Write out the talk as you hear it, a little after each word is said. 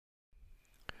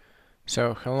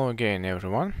So, hello again,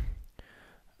 everyone.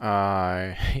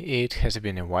 It has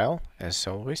been a while, as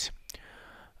always,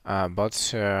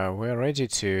 but we're ready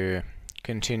to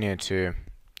continue to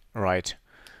write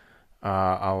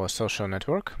our social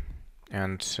network,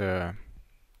 and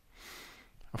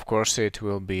of course, it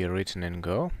will be written in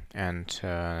Go. And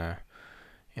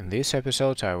in this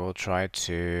episode, I will try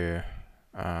to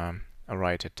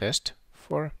write a test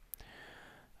for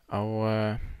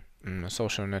our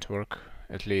social network,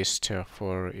 at least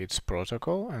for its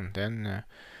protocol, and then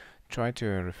try to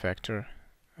refactor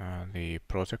the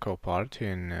protocol part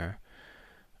in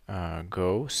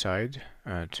Go side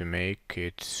to make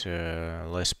it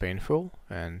less painful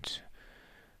and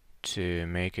to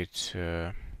make it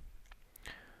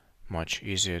much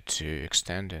easier to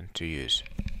extend and to use.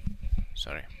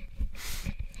 Sorry.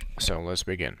 So let's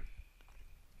begin.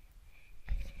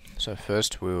 So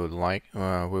first we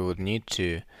would need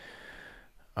to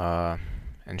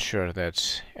ensure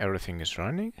that everything is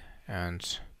running,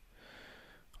 and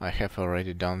I have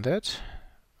already done that.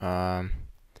 And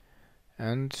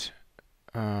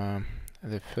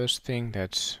the first thing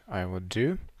that I would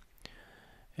do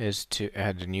is to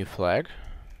add a new flag.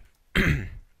 It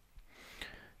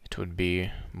would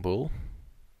be bool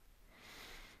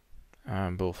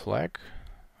flag,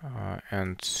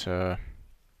 and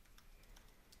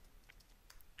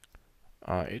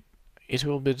it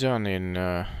will be done in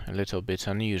a little bit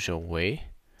unusual way.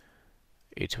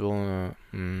 It will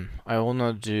I will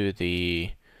not do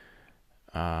the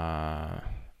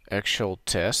actual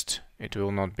test. It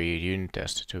will not be a unit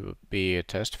test. It will be a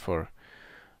test for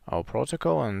our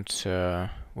protocol, and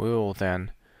we will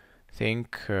then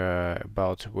think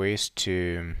about ways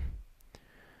to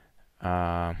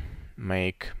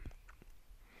make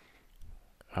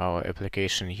our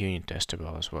application unit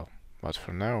testable as well. But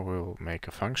for now, we'll make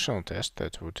a functional test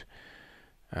that would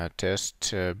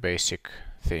test basic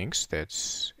things, that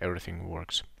everything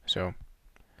works. So,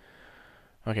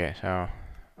 okay, so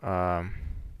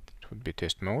it would be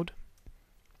test mode,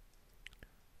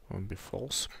 would be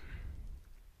false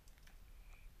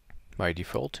by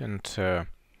default, and it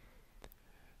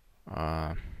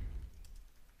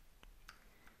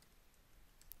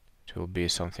will be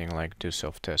something like do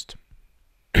self-test.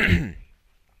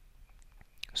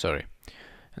 Sorry,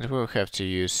 and we'll have to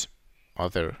use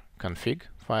other config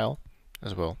file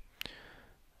as well,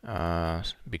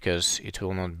 because it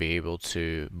will not be able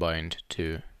to bind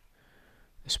to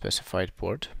the specified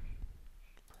port.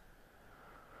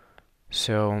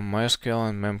 So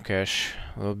MySQL and Memcache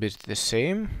will be the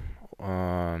same,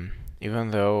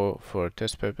 even though for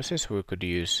test purposes we could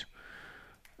use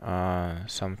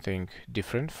something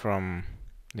different from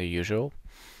the usual.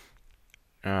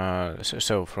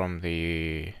 So from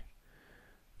the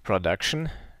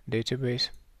production database,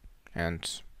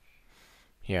 and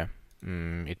yeah,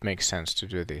 it makes sense to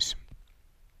do this.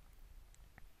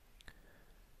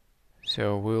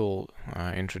 So we'll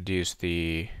introduce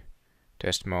the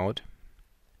test mode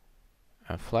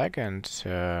flag, and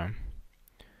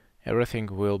everything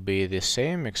will be the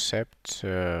same except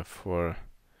for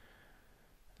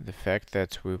the fact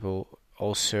that we will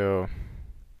also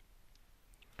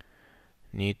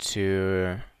need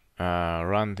to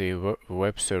run the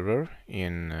web server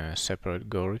in a separate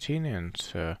Go routine, and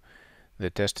the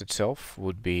test itself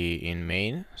would be in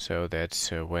main, so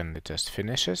that when the test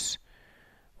finishes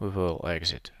we will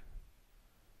exit.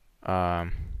 So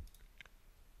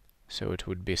it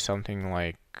would be something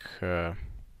like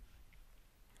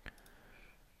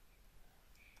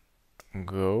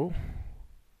Go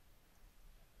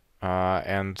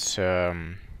and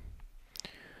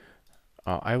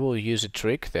I will use a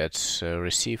trick that's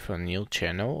receive a nil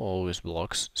channel always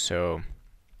blocks, so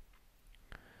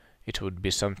it would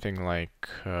be something like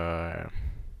a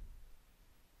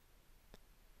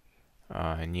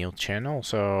nil channel.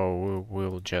 So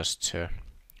we'll just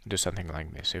do something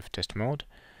like this. If test mode,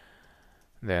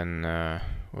 then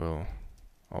we'll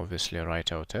obviously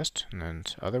write our test,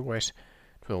 and otherwise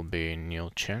it will be nil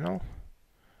channel.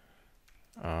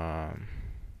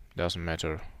 Doesn't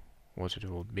matter what it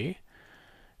will be,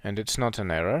 and it's not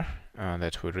an error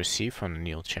that we receive on a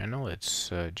nil channel. It's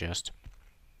just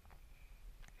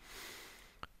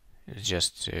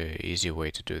easy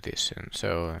way to do this, and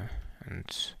so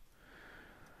and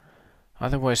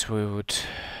otherwise we would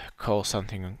call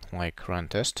something like run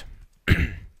test.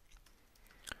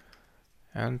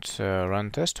 And run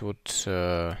test would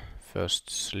first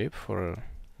sleep for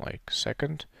like a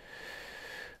second,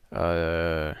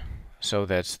 so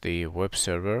that the web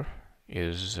server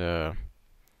is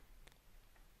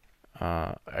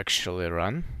actually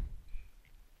run,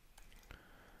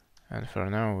 And for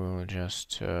now we'll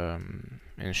just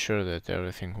ensure that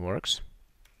everything works.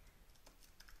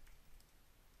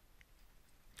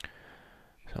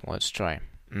 So let's try.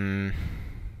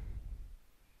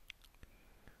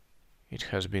 It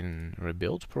has been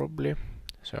rebuilt probably.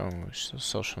 So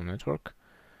social network.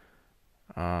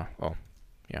 Well,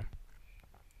 yeah.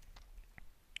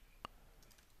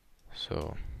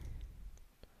 So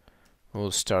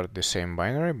we'll start the same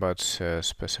binary, but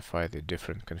specify the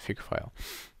different config file,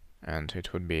 and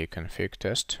it would be config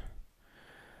test.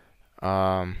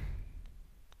 And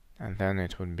then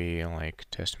it would be like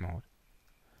test mode.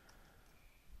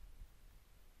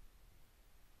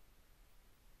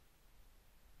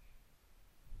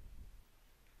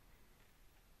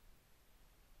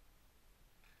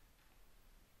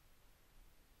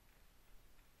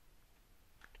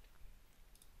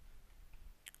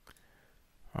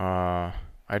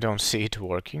 I don't see it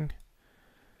working,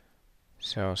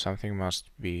 so something must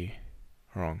be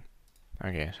wrong.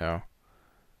 Okay, so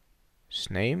it's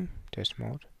name test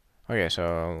mode. Okay,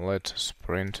 so let's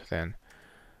print then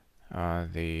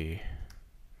the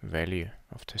value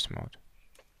of test mode.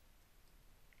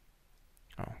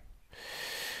 Oh,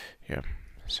 yeah.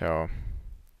 So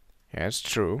yeah, it's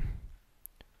true.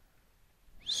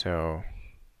 So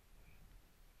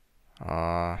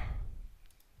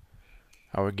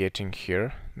are we getting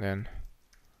here then?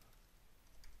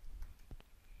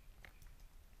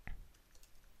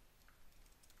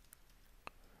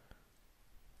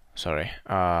 Sorry,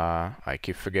 I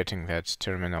keep forgetting that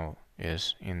terminal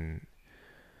is in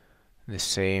the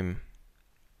same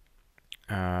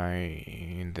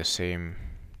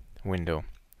window.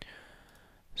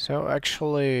 So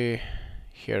actually,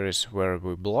 here is where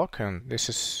we block, and this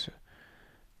is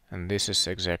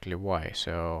exactly why.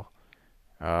 So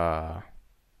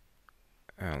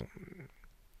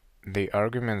the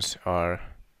arguments are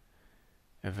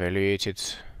evaluated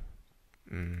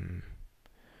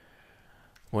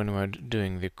when we're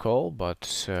doing the call,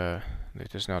 but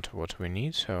that is not what we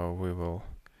need. So we will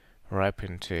wrap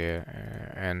into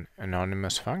an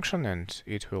anonymous function, and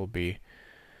it will be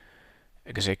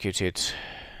executed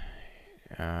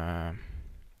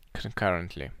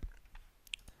concurrently.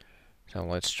 So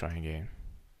let's try again.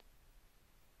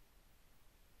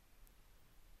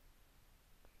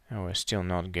 Oh, we're still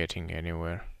not getting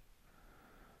anywhere.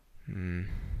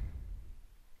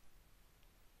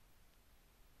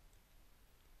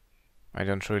 I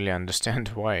don't really understand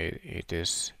why it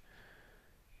is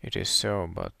so,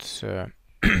 but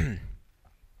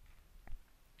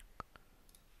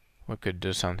we could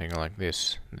do something like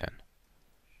this then.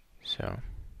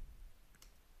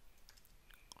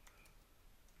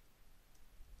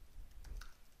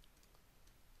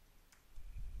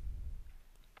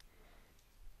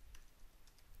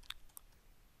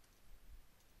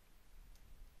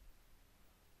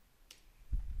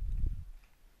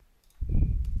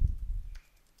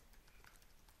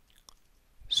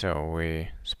 So we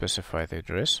specify the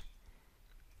address.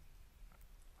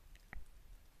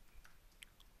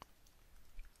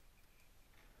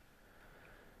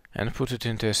 And put it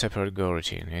into a separate Go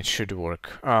routine. It should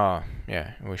work.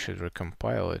 Yeah, we should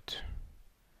recompile it.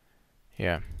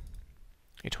 Yeah,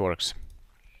 it works.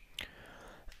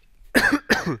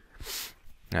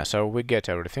 Now, so we get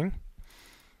everything.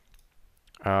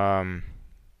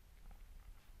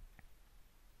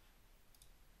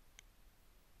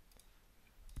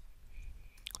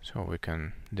 So we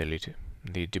can delete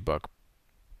the debug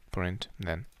print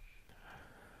then.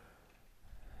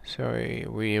 So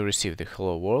we receive the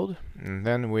hello world, and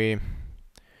then we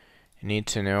need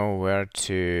to know where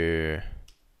to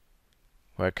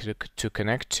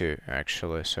connect to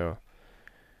actually. So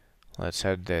let's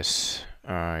add this.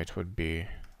 It would be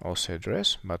also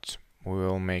address, but we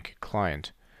will make a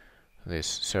client this.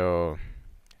 So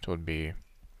it would be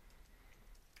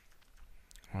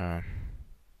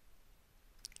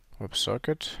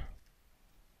WebSocket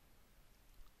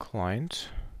client.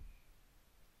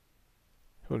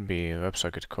 It would be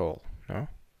WebSocket call, no?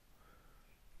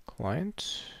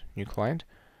 Client, new client,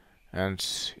 and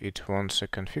it wants a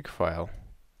config file,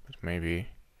 but maybe.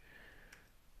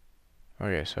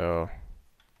 Okay, so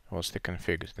what's the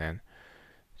config then?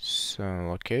 So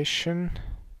location.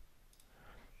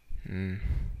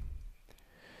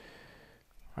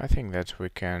 I think that we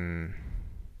can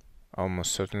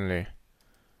almost certainly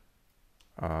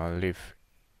leave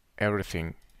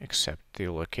everything except the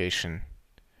location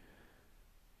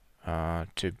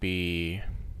to be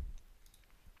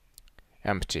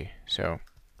empty. So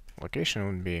location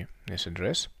would be this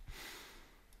address,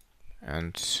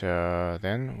 and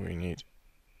then we need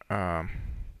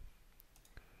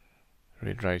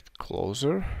read write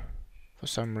closer for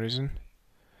some reason.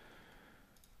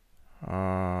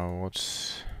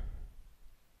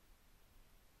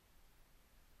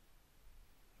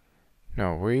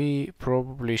 No, we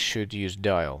probably should use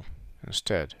dial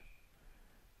instead,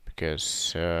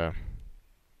 because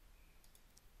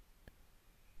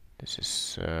this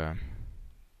is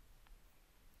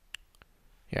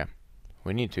yeah,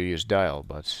 we need to use dial,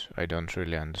 but I don't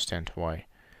really understand why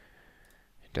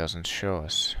it doesn't show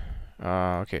us.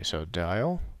 Okay, so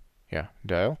dial, yeah,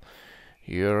 dial.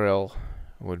 URL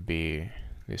would be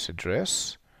this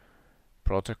address,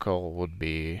 protocol would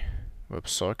be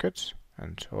WebSocket,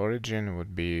 and origin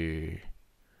would be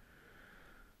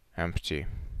empty.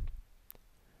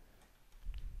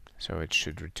 So it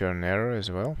should return error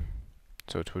as well.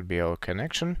 So it would be our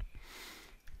connection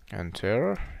and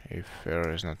error. If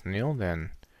error is not nil,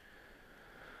 then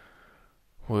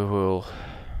we will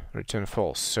return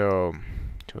false. So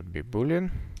it would be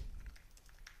boolean.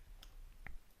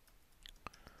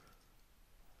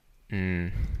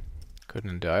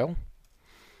 Couldn't dial.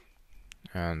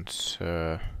 And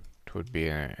it would be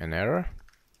an error.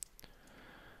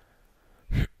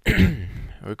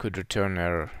 We could return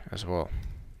error as well,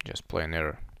 just plain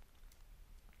error.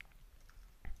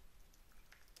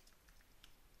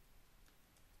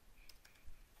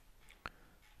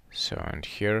 So, and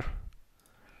here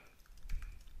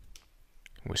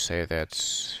we say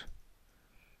that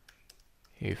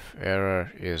if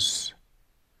error is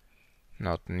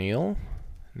not nil,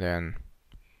 then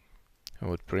I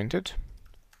would print it.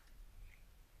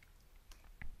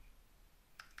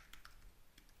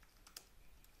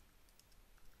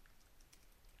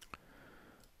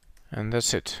 And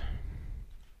that's it.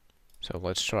 So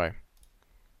let's try.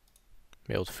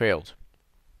 Build failed.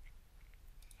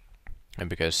 And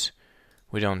because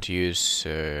we don't use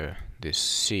this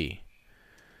C,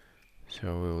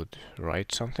 so we would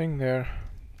write something there.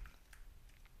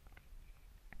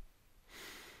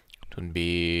 It would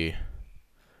be,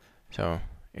 so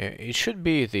it should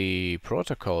be the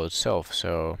protocol itself.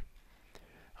 So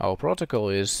our protocol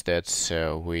is that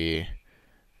we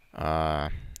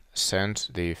send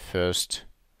the first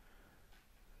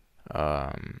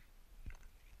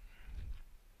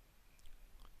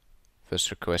first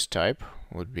request type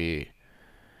would be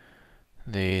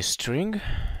the string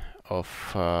of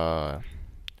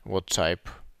what type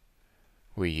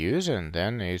we use, and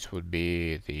then it would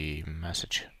be the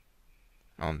message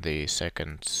on the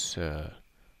second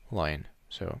line.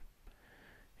 So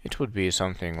it would be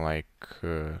something like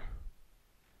yeah,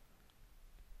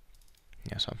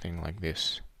 something like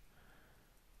this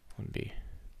would be.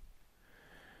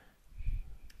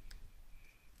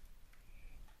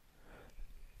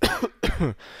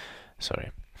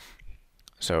 Sorry.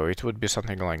 So it would be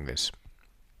something like this.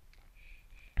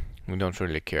 We don't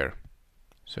really care.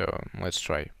 So let's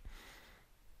try.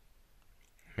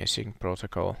 Missing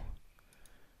protocol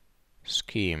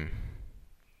scheme.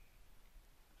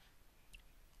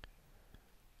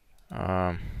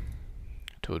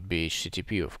 It would be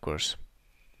HTTP, of course.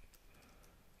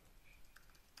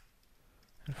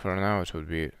 And for now it would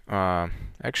be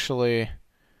actually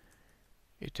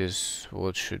it is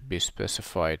what should be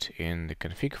specified in the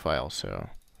config file, so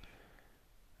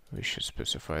we should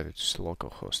specify that it's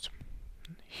localhost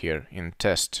here in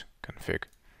test config.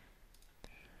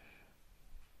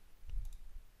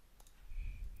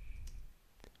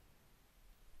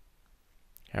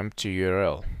 Empty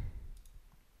URL.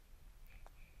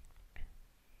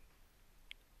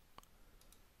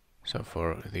 So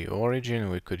for the origin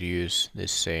we could use the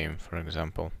same, for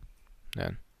example,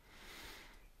 then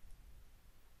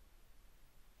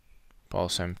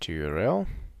pulse empty URL.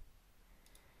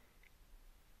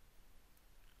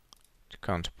 It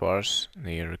can't parse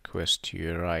the request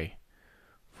URI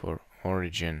for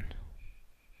origin.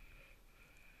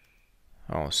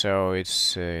 Oh, so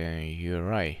it's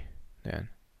URI then.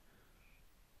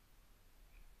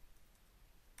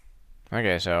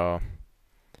 Okay, so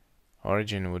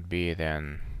origin would be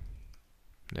then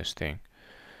this thing.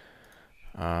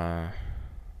 Let's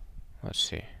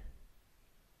see.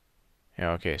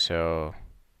 Yeah, okay, so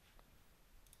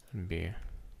it would be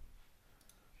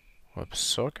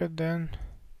WebSocket then,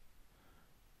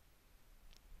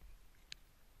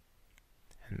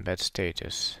 and bad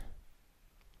status.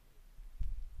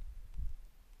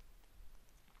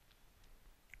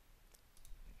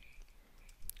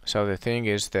 So the thing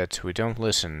is that we don't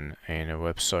listen in a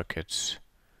WebSocket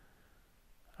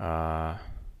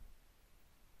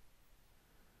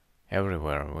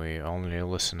everywhere. We only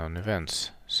listen on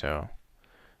events. So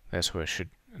that's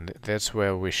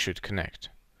where we should connect.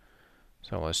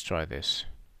 So let's try this.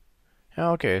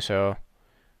 Okay, so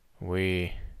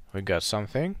we got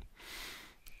something.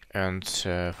 And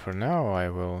for now I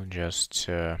will just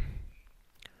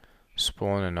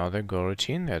spawn another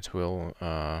coroutine that will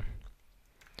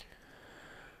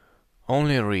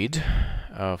only read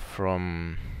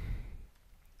from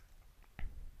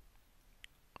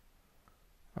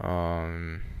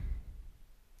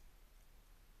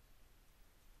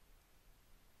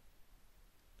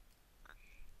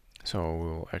so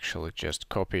we'll actually just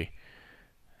copy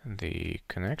the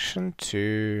connection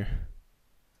to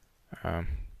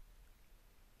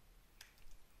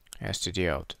std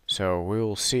out. So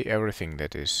we'll see everything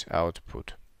that is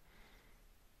output.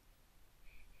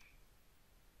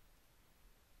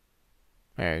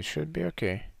 Yeah, it should be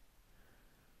okay.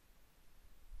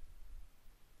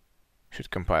 Should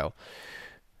compile.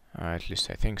 At least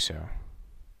I think so.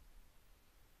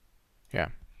 Yeah.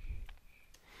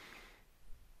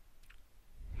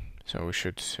 So we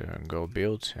should go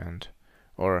build and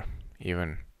or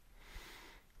even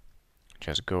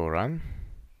just go run.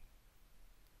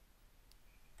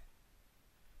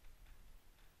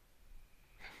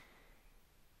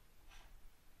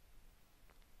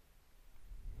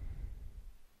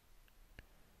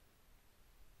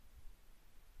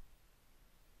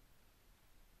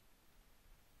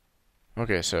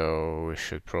 Okay, so we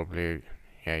should probably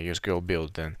use go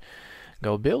build then.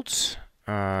 Go builds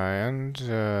and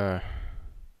yeah,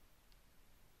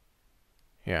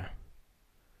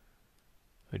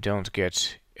 we don't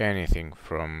get anything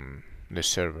from the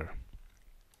server,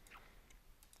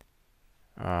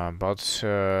 but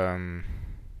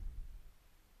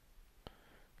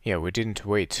yeah, we didn't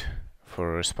wait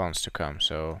for a response to come,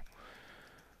 so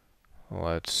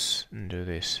let's do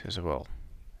this as well.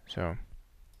 So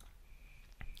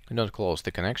we don't close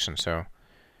the connection, so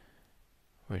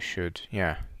we should,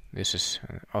 yeah, this is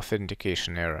an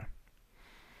authentication error.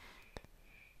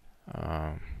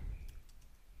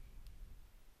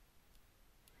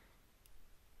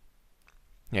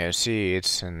 Yeah, see,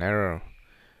 it's an error.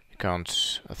 You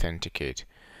can't authenticate,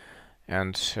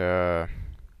 and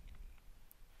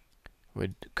we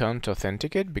can't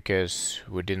authenticate because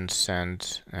we didn't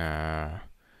send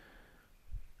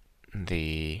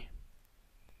the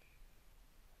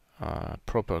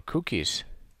proper cookies,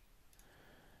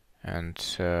 and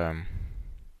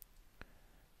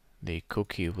the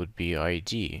cookie would be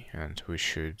ID, and we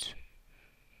should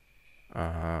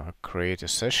create a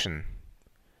session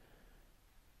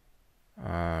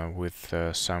with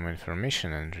some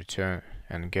information and return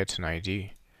and get an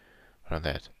ID for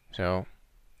that. So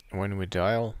when we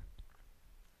dial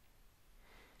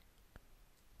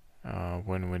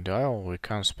we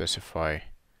can't specify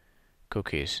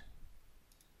cookies.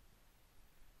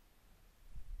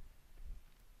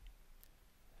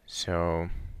 So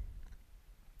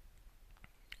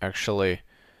actually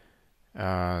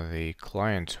the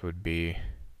client would be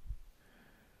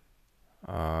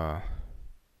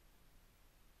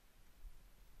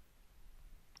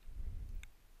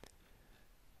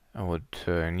would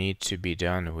need to be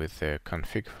done with the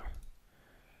config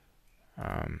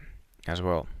as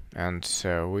well. And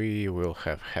we will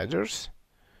have headers,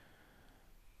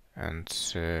 and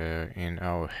in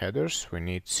our headers we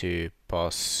need to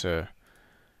pass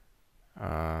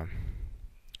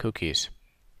cookies.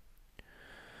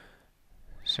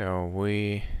 So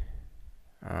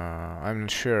I'm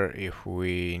not sure if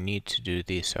we need to do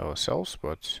this ourselves,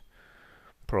 but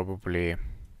probably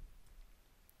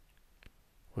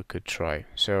we could try.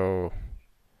 So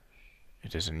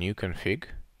it is a new config,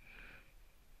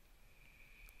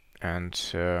 and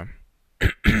so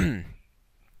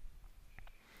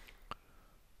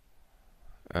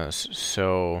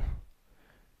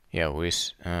yeah, we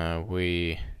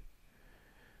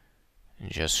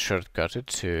just shortcut it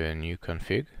to a new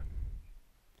config.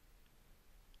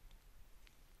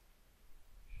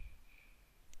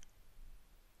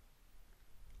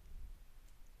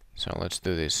 So let's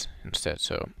do this instead.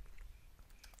 So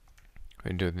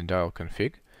we do the dial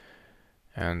config,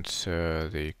 and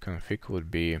the config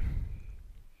would be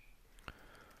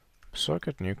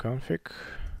socket new config.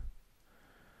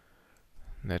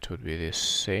 That would be the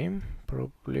same,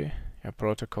 probably. A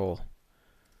protocol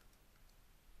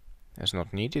is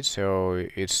not needed, so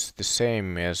it's the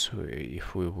same as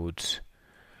if we would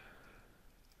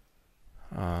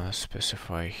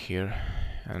specify here,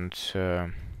 and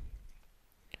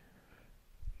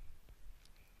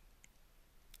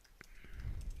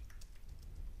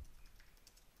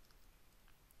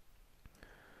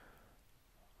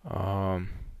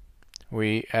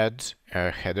we add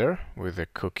a header with a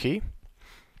cookie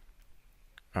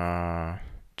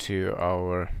to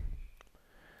our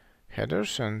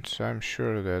headers, and I'm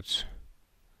sure that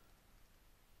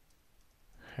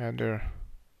header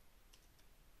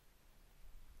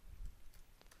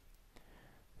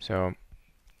So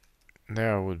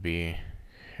there would be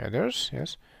headers,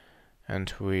 yes,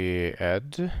 and we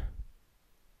add,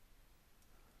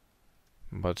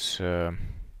 but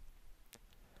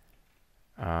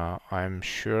I'm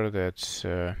sure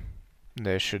that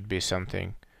there should be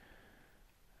something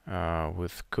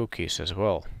with cookies as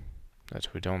well,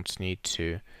 that we don't need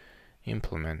to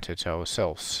implement it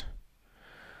ourselves.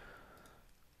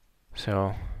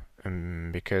 So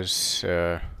because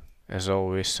as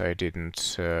always I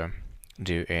didn't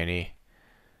do any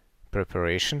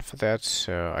preparation for that,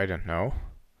 so I don't know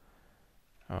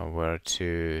where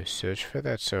to search for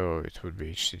that. So it would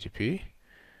be HTTP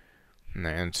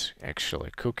and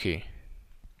actually cookie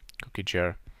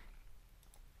jar.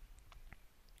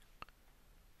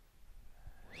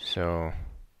 So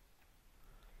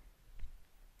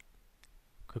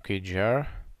cookie jar,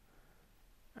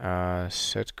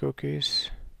 set cookies.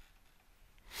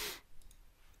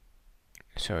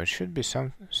 So it should be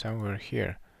somewhere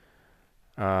here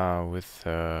with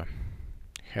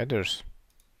headers.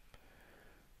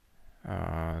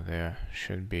 There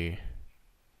should be.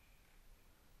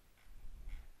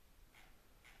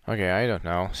 Okay, I don't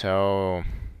know. So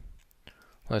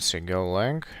let's see.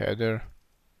 Golang header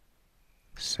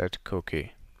set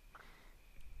cookie.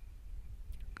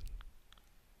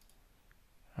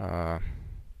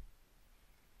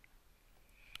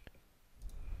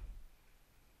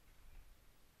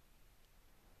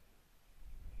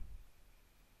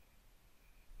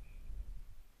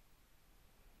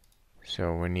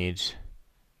 So we need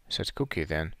set cookie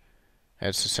then.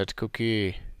 It's a set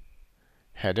cookie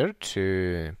header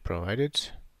to provide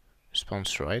it.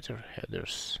 Response writer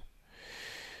headers.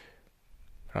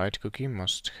 Write cookie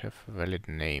must have a valid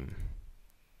name.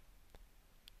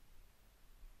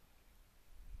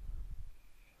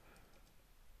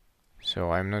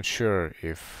 So I'm not sure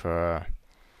if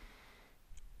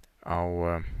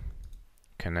our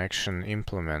connection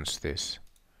implements this.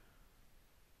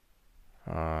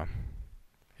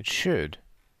 It should.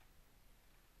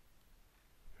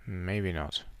 Maybe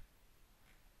not.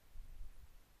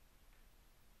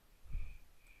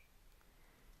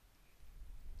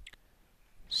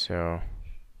 So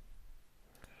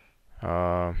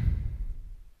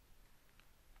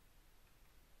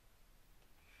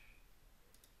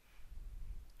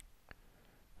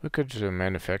we could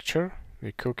manufacture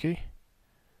the cookie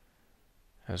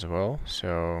as well.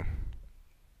 So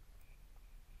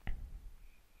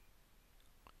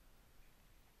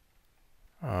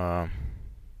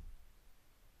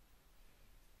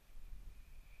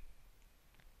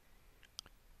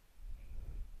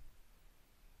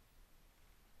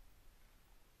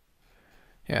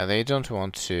yeah, they don't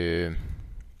want to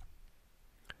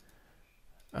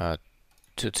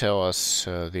tell us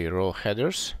the raw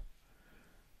headers,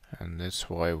 and that's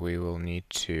why we will need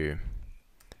to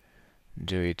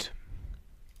do it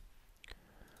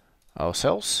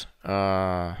ourselves.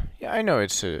 Yeah, I know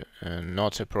it's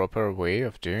not a proper way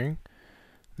of doing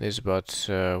this, but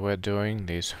we're doing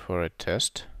this for a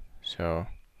test. So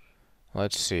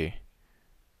let's see.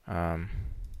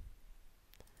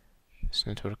 This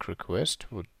network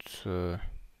request would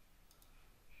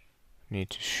need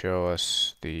to show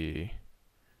us the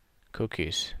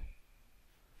cookies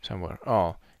somewhere.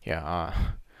 Oh, yeah,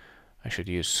 I should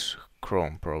use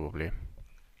Chrome probably.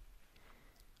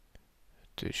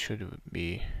 It should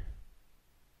be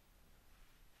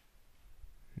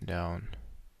down.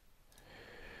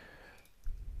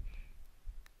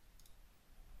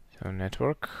 So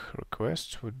network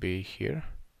request would be here.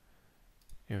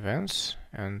 Events,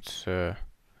 and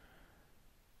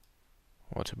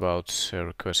what about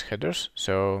request headers?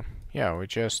 So yeah, we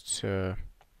just add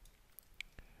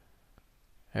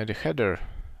a header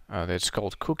that's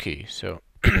called cookie. So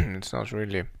it's not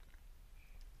really,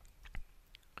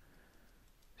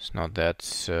 it's not that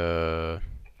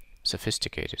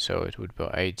sophisticated. So it would be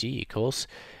ID equals,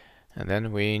 and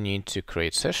then we need to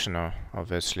create session,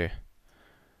 obviously,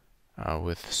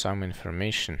 with some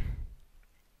information.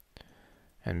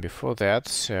 And before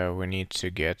that, we need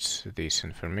to get this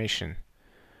information.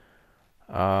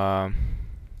 The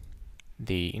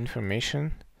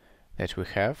information that we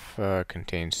have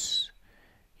contains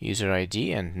user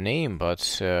ID and name,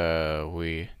 but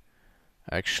we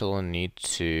actually need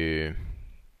to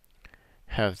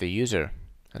have the user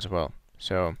as well.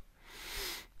 So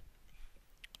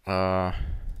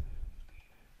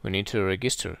we need to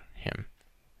register him,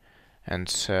 and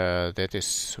that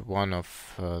is one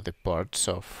of the parts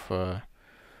of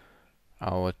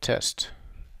our test.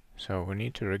 So we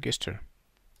need to register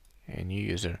a new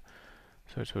user.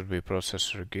 So it would be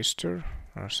process register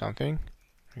or something.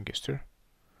 Register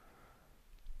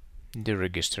the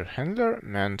register handler,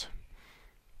 and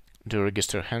the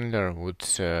register handler would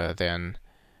then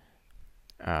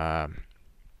handle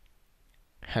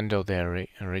the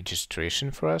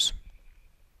registration for us.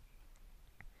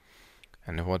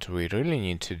 And what we really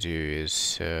need to do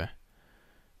is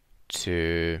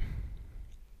to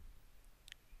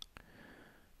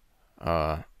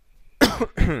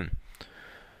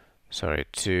sorry,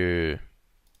 to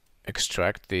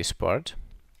extract this part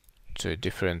to a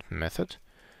different method,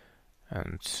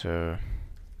 and it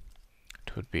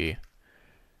would be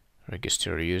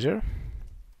register user,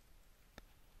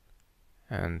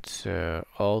 and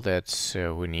all that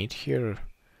we need here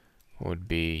would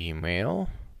be email,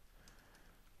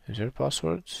 user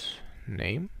passwords,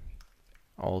 name,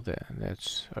 all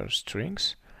that's our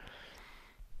strings.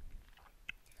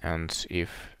 And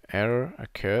if error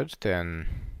occurred, then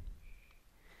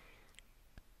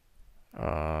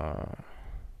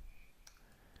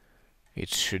it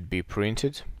should be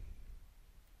printed.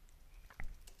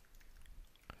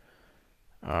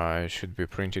 It should be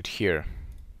printed here.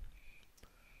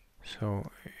 So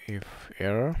if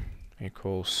error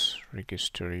equals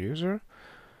register user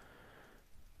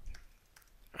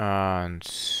and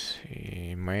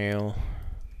email,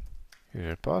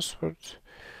 user password,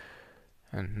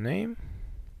 and name,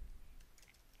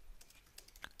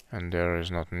 and there is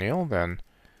not nil, then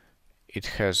it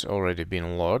has already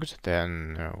been logged.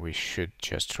 Then we should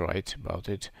just write about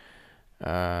it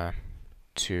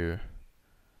to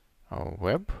our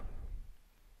web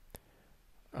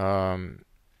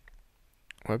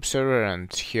server,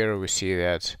 and here we see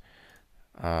that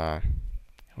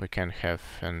we can have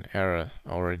an error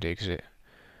already exists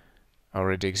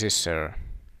error,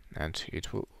 and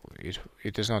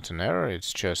it is not an error,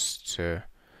 it's just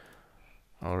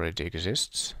already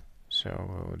exists. So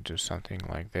we would do something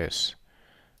like this.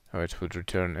 So it would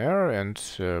return error and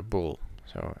bool.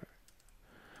 So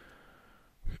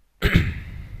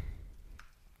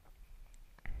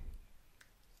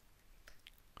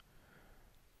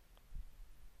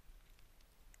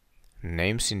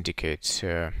names indicate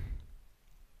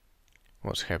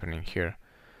what's happening here.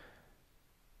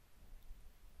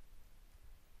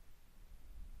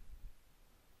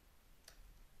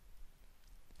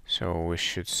 So we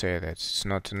should say that it's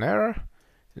not an error,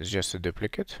 it's just a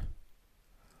duplicate.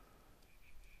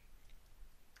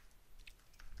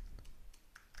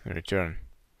 Return.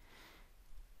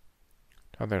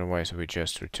 Otherwise we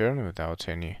just return without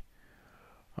any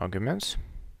arguments.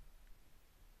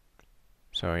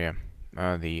 So yeah,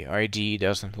 the IDE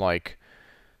doesn't like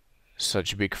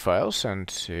such big files, and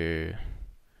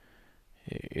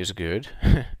is good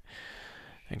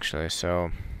actually.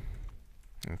 So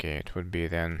okay, it would be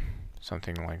then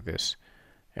something like this: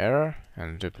 error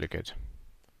and duplicate.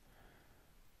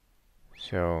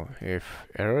 So if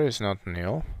error is not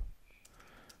nil,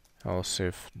 else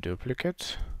if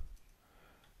duplicate,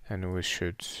 then we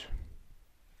should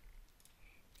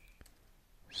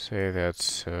say that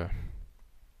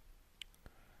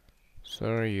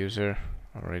sorry, user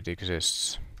already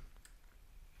exists.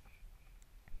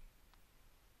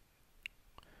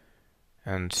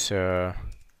 And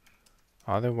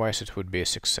otherwise it would be a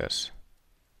success.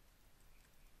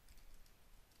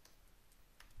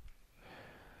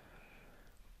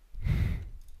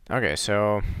 Okay,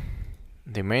 so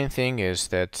the main thing is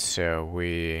that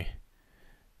we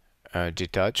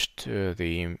detached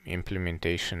the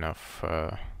implementation of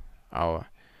our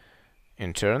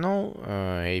internal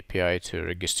API to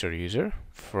register user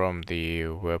from the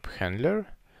web handler,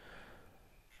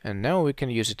 and now we can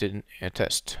use it in a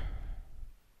test.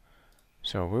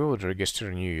 So we would register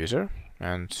a new user,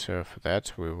 and for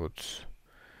that we would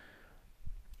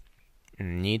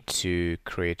need to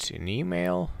create an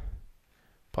email,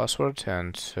 password,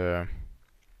 and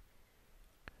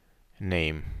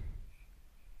name.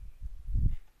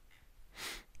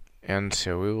 And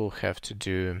so we will have to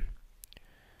do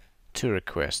two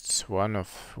requests. One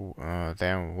of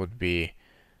them would be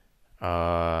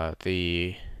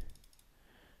the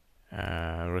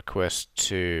request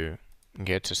to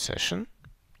get a session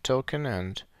token,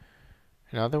 and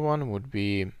another one would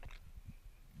be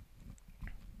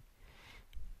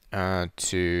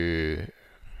to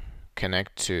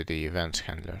connect to the event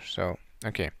handler. So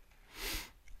okay,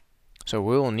 so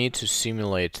we will need to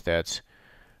simulate that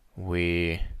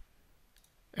we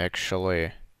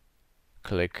actually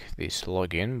click this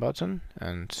login button,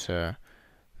 and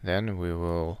then we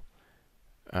will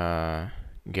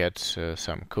get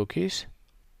some cookies,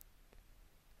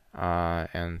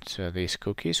 and these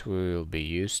cookies will be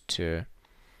used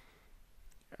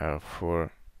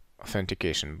for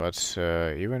authentication. But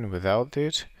even without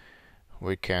it,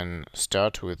 we can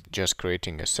start with just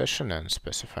creating a session and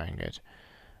specifying it.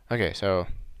 Okay, so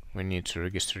we need to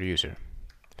register user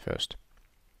first.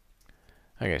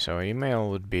 Okay, so email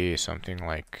would be something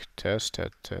like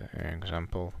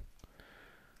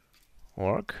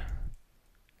test@example.org,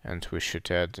 and we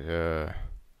should add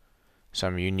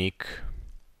some unique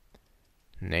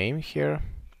name here.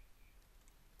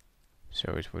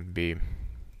 So it would be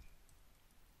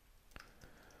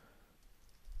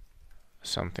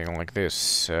something like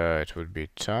this. It would be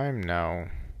time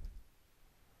now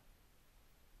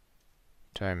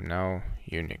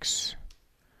Unix.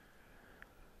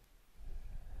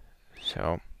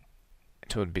 So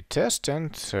it would be test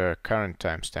and current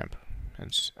timestamp.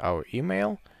 It's our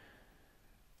email,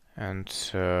 and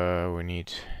we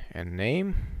need a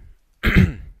name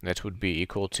that would be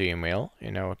equal to email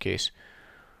in our case,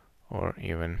 or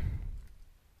even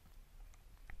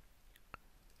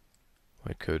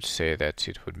we could say that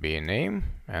it would be a name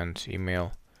and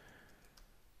email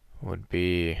would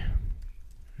be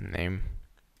name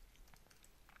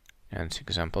and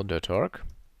example.org,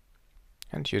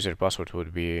 and user password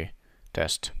would be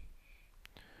test.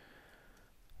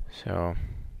 So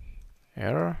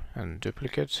error and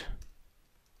duplicate.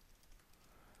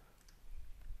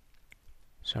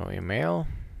 So email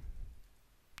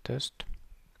test.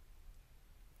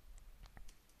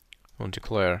 We'll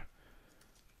declare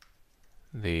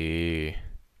the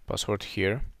password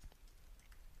here.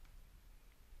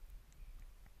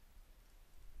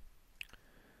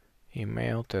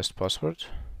 Email test password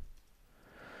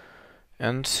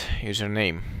and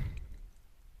username.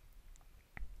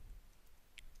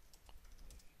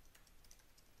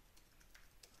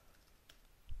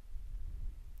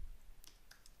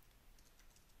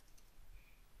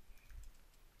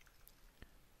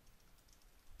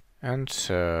 And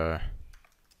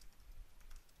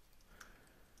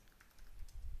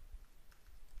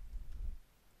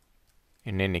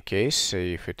in any case,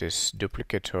 if it is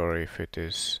duplicate or if it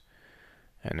is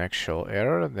an actual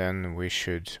error, then we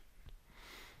should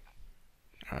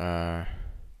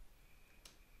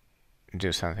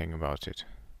do something about it.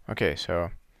 Okay, so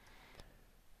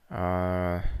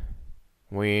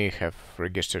we have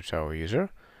registered our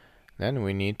user. Then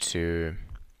we need to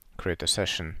create a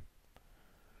session.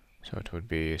 So it would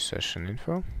be session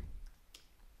info,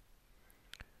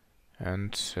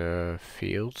 and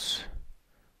fields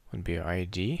would be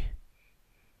ID,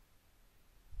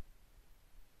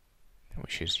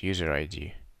 which is user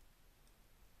ID,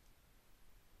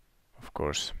 of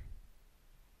course.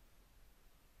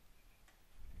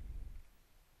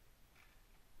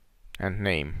 And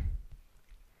name.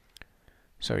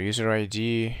 So user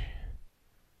ID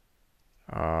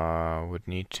would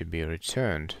need to be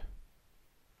returned,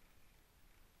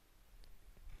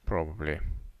 probably.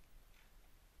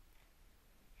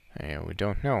 We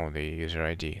don't know the user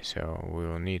ID, so we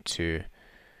will need to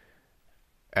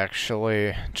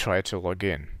actually try to log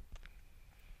in.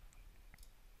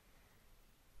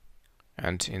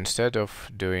 And instead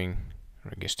of doing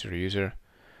register user,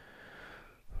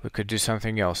 we could do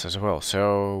something else as well.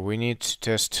 So we need to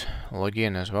test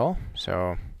login as well.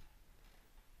 So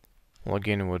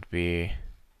login would be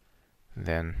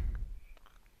then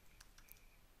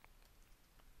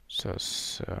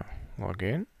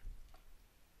login.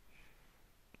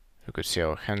 You could see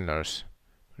our handlers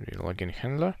would be login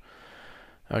handler.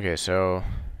 Okay, so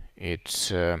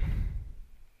it's it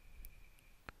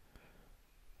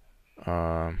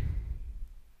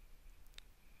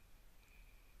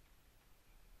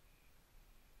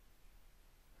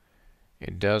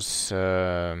does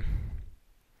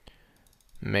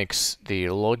makes the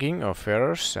logging of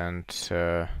errors and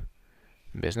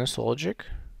business logic,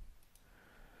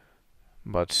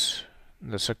 but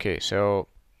that's okay. So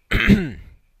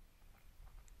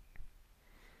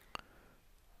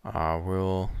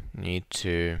we'll need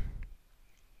to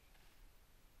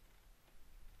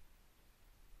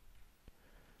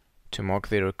mock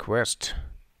the request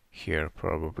here,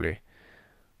 probably,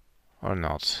 or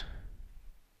not.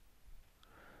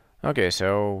 Okay,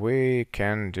 so we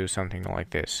can do something like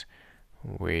this.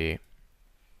 We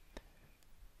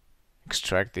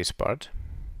extract this part,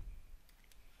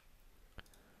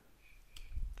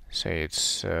 say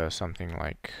it's something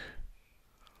like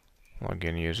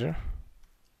login user,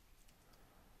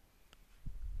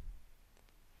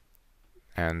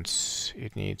 and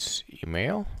it needs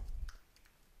email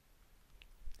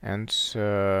and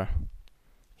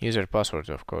user password,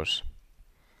 of course.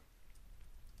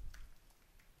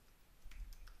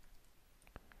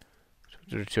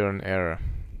 To return error.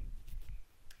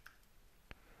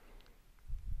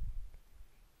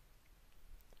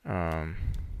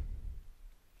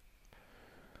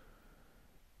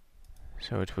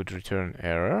 So it would return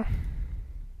error.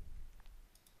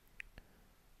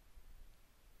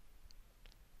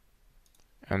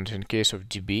 And in case of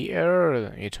DB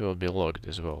error, it will be logged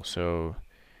as well. So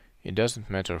it doesn't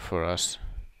matter for us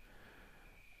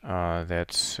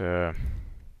that's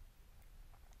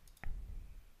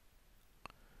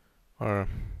or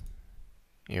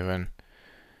even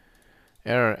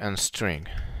error and string.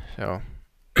 So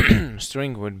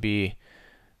string would be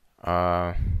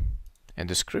a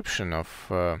description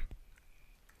of an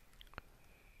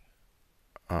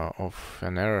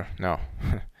error. No,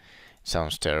 it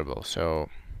sounds terrible. So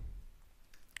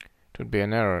it would be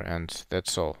an error, and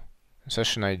that's all.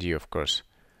 Session ID, of course.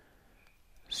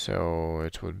 So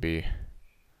it would be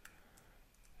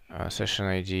session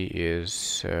ID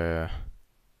is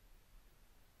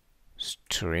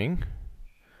string.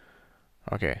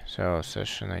 Okay, so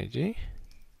session ID,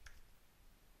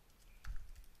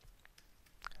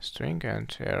 string,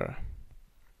 and error.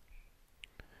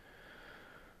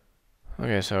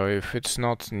 Okay, so if it's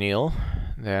not nil,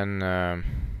 then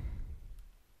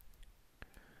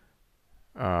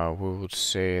we would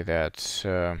say that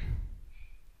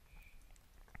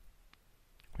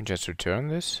we just return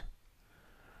this.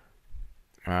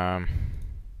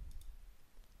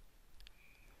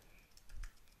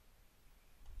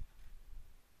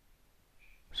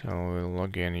 So we'll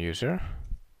log in user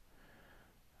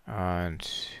and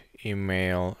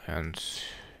email and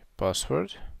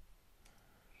password.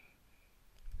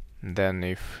 Then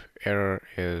if error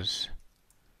is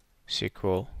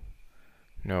SQL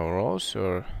no rows,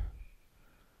 or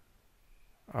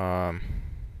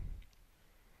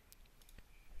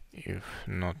if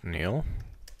not nil,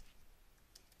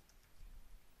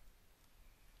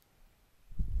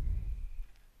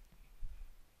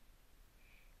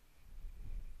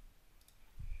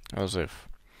 as if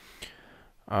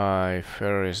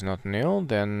error is not nil,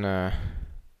 then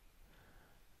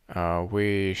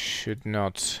we should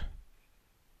not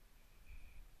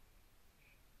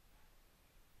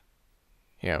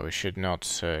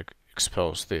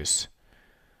expose this.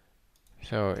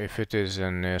 So if it is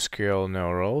an SQL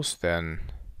no rows, then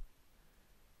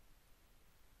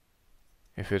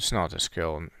if it's not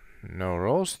SQL no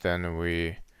rows, then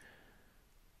we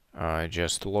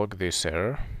just log this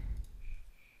error,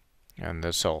 and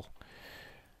that's all.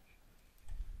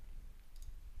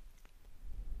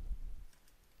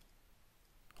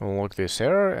 We'll log this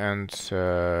error and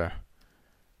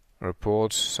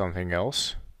report something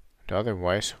else. And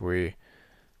otherwise, we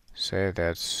say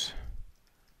that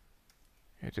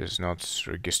it is not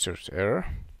registered error.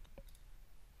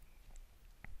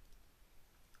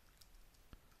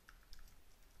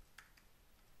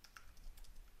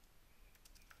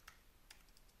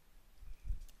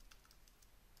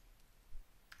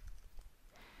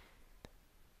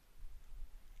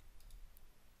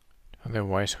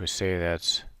 Otherwise, we say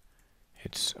that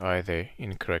it's either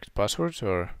incorrect password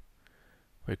or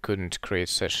we couldn't create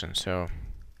session. So,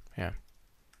 yeah.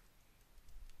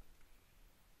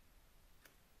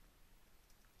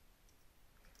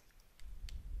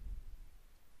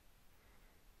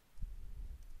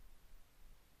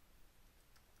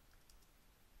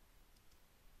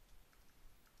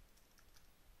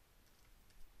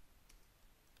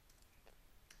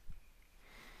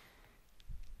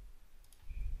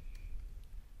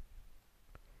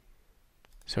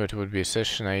 So it would be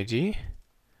session ID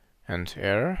and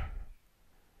error,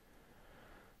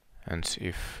 and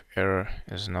if error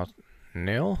is not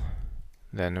nil,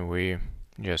 then we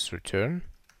just return.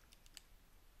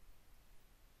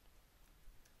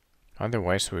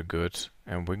 Otherwise we're good,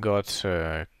 and we got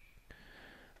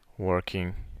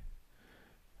working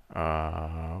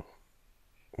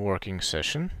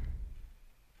session.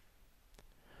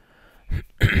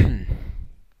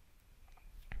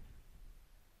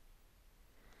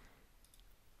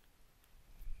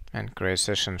 And create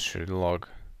session should log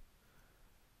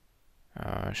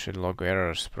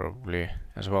errors probably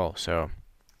as well. So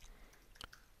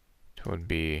it would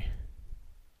be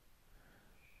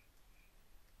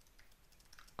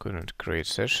couldn't create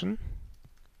session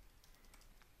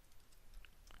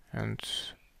and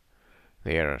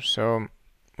the error. So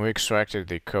we extracted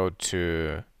the code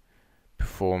to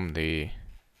perform the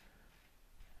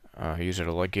user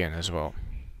login as well.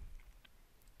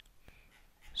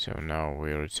 So now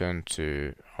we return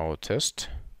to our test.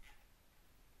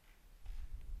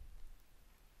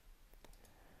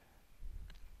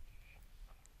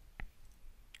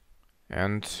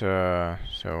 And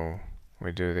so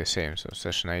we do the same. So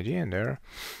session ID and error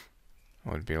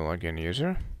would be login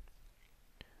user.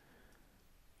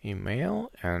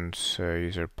 Email and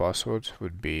user password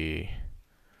would be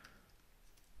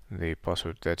the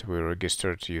password that we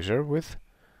registered user with.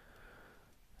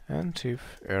 And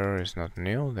if error is not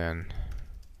nil, then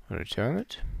we return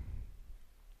it.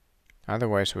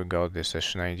 Otherwise, we got the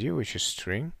session ID, which is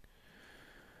string,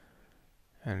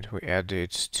 and we add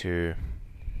it to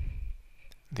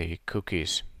the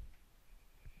cookies.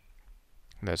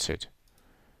 That's it.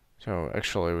 So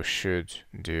actually we should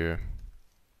do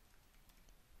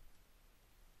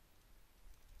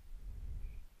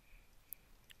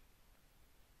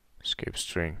skip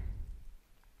string.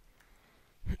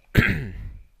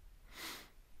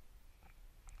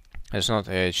 It's not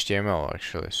HTML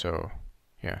actually, so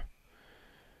yeah,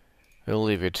 we'll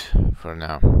leave it for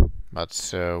now.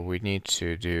 But we need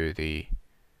to do the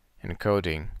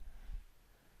encoding,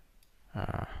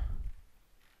 the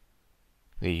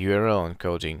URL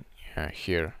encoding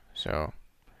here. So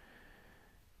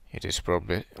it is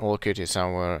probably located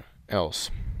somewhere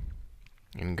else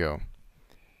in Go.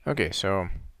 Okay, so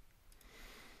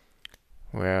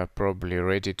we're probably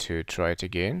ready to try it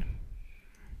again.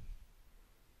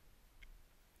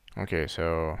 Okay,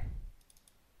 so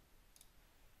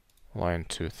line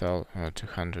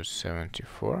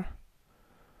 274,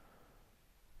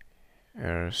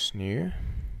 errors new.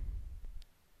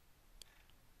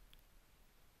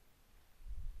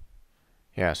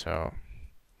 Yeah, so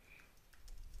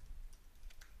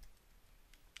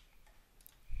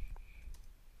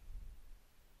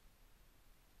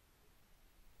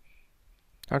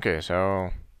okay,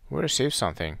 so we received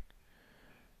something.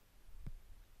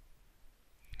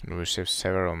 We received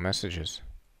several messages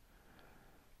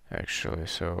actually,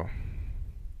 so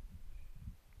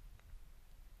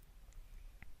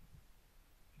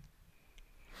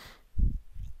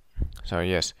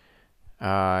yes,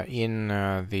 in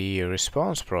the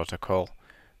response protocol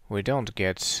we don't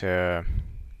get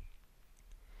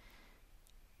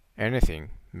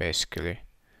anything basically,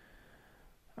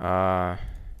 and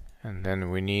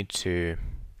then we need to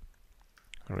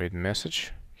read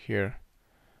message here.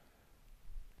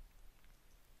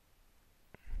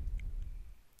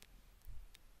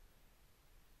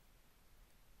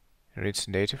 Reads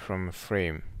data from a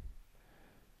frame.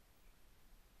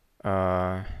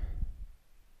 And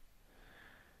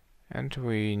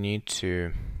we need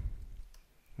to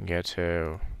get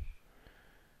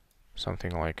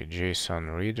something like a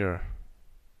JSON reader.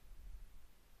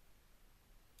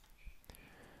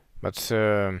 But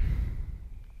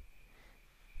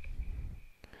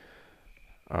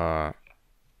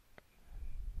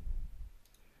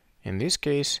in this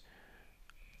case,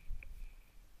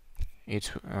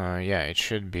 it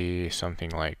should be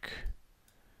something like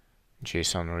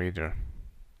JSON reader.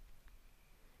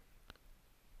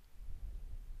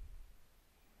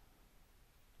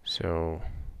 So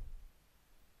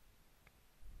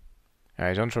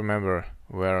I don't remember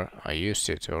where I used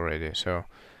it already. So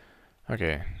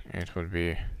okay, it would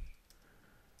be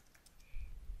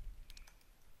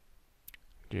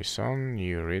JSON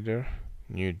new reader,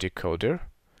 new decoder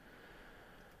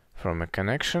from a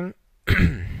connection.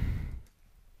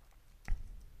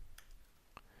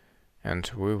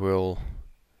 And we will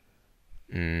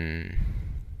we'll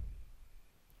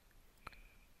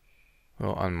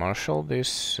unmarshal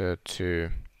this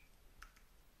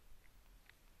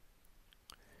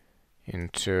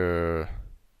into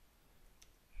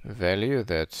value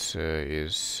that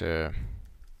is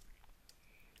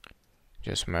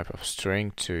just map of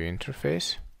string to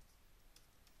interface,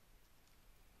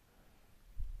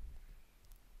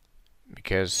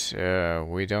 because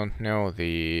we don't know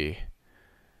the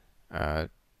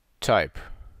type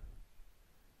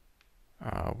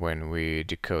when we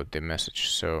decode the message,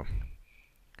 so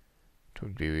it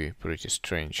would be pretty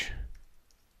strange.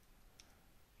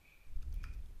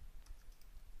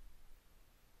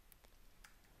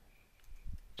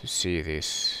 To see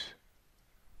this,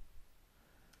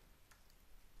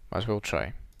 but we'll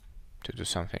try to do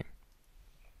something.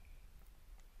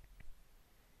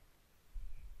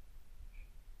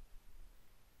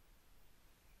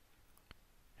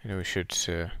 And we should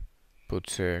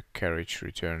put carriage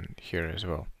return here as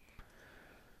well.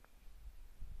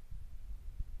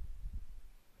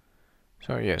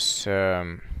 So yes,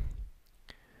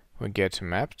 we get a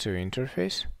map to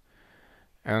interface,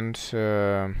 and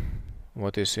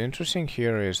what is interesting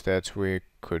here is that we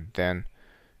could then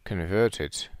convert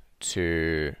it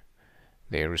to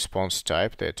the response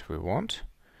type that we want.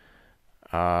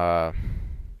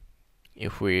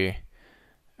 If we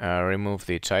remove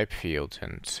the type field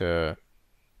and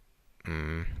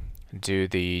do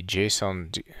the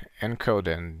JSON encode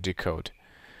and decode.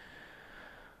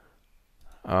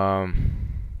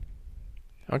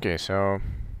 Okay, so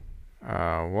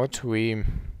what we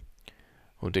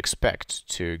would expect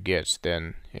to get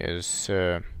then is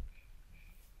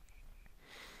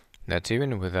that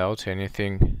even without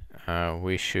anything,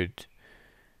 we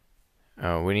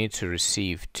need to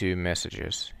receive two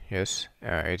messages. Yes,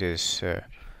 it is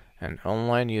an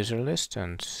online user list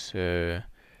and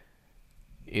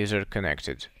user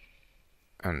connected,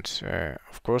 and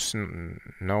of course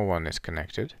no one is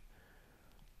connected,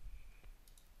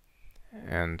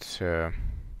 and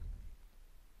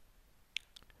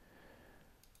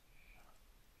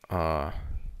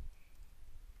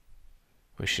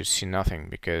we should see nothing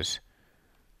because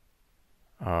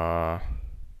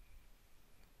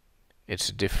it's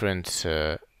a different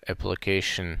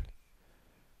application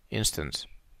instance,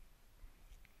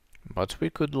 but we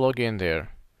could log in there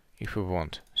if we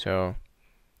want. So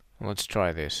let's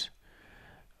try this.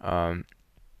 We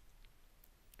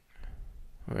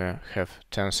have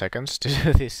 10 seconds to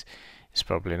do this. It's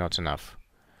probably not enough.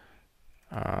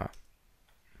 Yeah,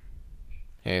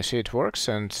 you see it works,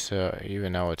 and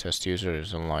even our test user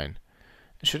is online.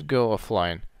 It should go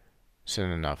offline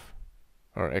soon enough.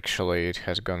 Or actually it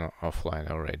has gone offline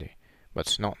already.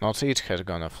 But not it has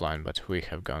gone offline, but we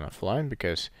have gone offline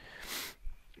because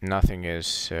nothing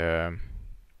is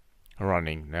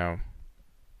running now.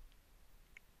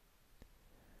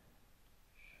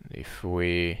 If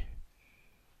we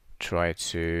try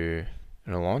to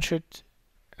relaunch it,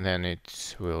 then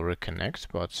it will reconnect,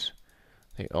 but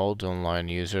the old online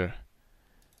user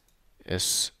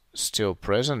is still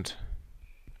present.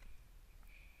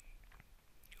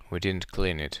 We didn't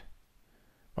clean it,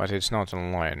 but it's not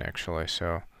online actually,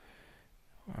 so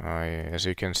as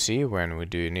you can see, when we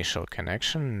do initial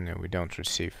connection, we don't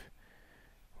receive,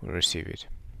 we receive it.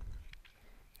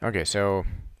 Okay, so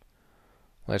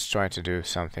let's try to do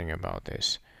something about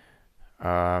this.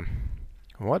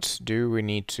 What do we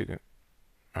need to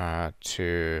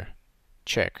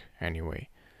check anyway?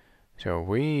 So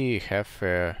we have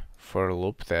a for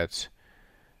loop that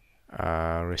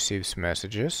receives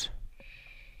messages,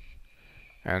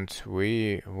 and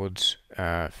we would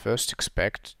first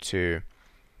expect to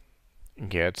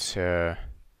get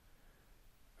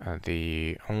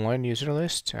the online user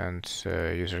list and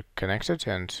user connected,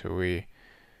 and we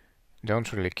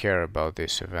don't really care about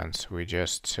these events. We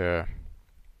just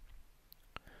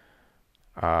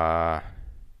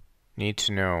need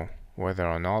to know whether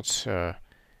or not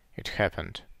it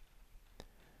happened.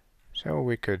 So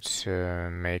we could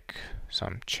make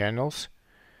some channels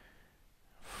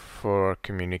for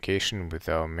communication with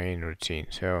our main routine.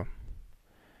 So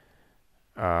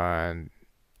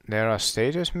there are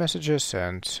status messages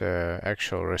and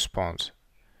actual response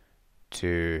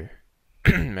to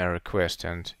a request,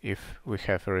 and if we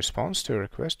have a response to a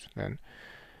request, then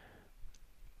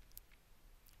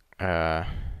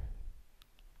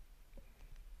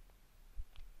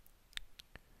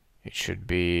it should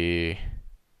be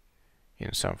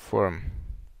in some form.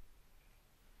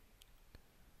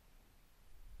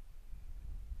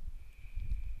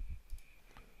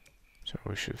 So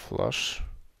we should flush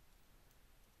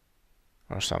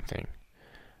or something.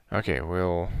 Okay,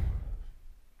 we'll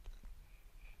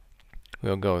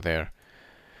go there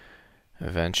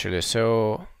eventually.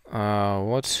 So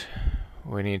what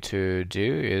we need to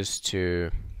do is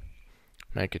to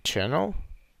make a channel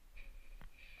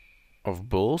of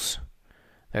bulls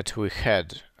that we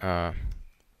had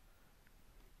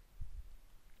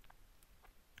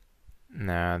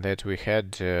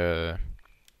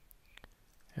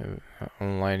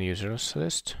online users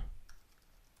list.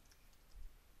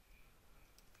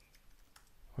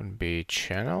 Would be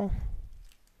channel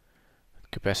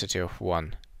with capacity of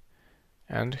 1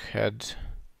 and had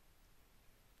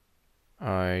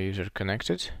user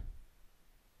connected.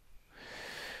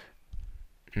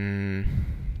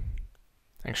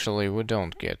 Actually, we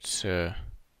don't get.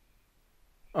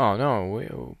 Oh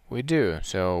no, we do.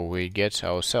 So we get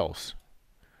ourselves.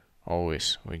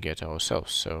 Always we get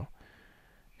ourselves. So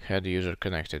had user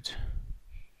connected.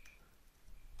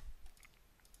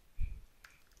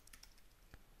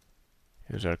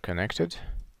 User connected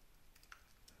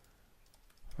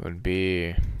would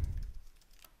be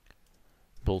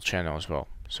bull channel as well.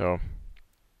 So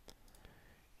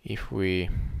if we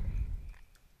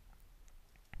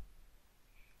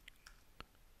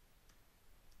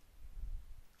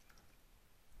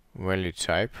value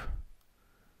type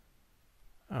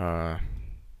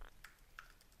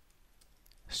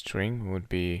string would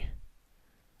be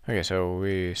okay, so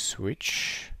we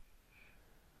switch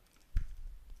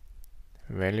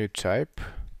value type.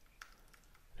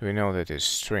 We know that it's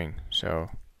string, so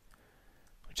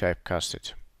we typecast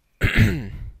it.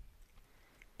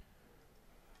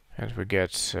 And we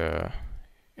get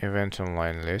event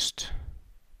online list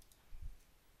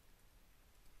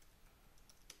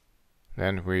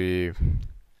Then we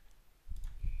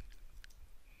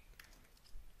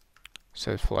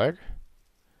set flag,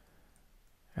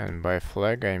 and by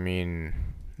flag I mean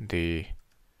the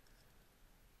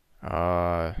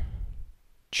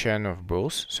chain of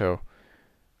bulls. So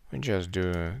we just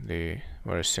do the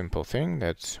very simple thing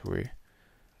that we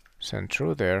send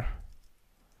through there,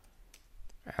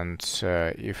 and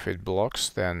if it blocks,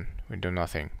 then we do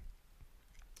nothing.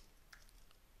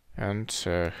 And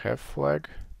have flag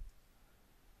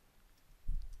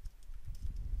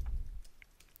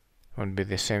would be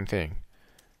the same thing.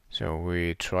 So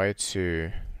we try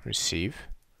to receive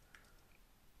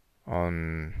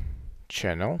on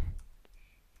channel.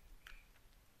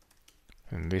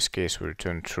 In this case we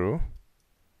return true.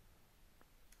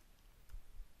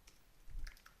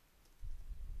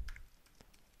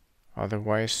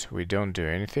 Otherwise we don't do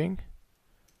anything,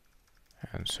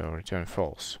 and so return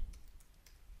false.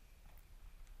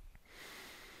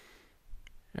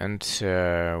 And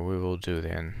we will do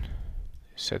then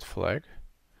set flag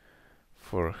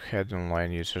for head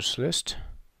online users list,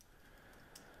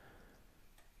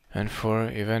 and for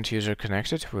event user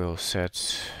connected we'll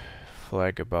set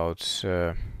flag about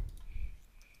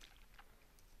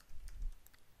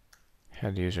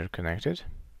head user connected,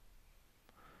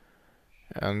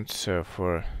 and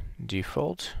for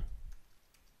default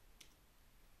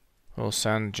we'll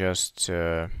send just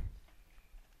a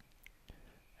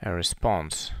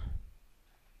response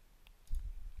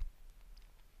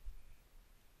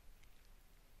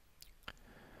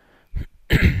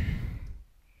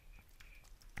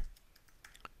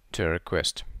to a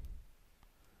request.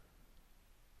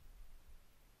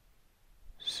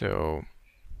 So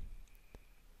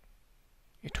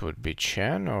it would be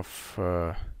chain of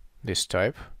this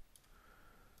type.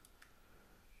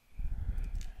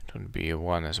 It would be a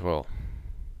 1 as well.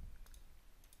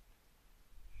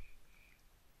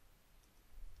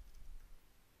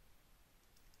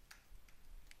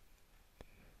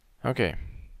 Okay,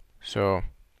 so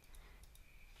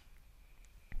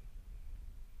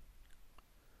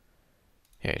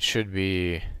yeah, it should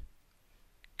be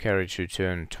carriage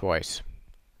return twice.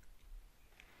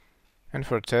 And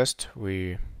for test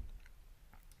we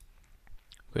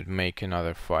could make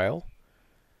another file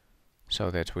so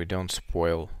that we don't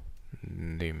spoil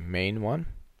the main one.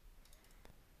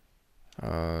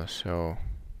 So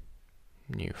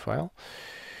new file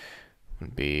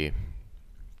would be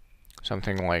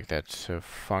something like that. So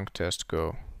func test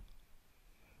go.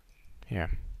 Yeah.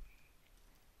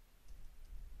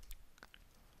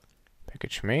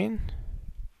 Package main.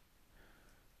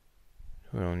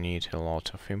 We'll need a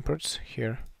lot of imports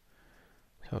here.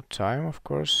 So time, of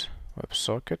course,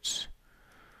 WebSockets,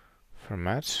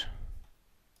 format,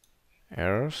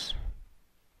 errors,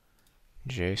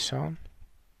 JSON.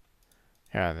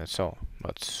 Yeah, that's all,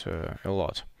 but a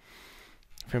lot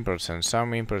of imports, and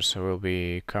some imports will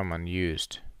become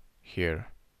unused here.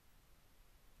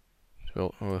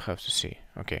 So we'll have to see.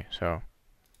 Okay, so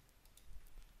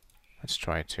let's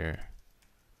try to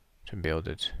build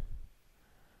it.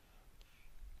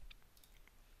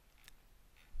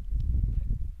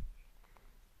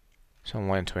 So on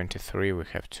line 23 we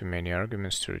have too many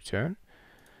arguments to return.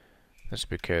 That's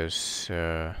because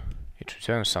it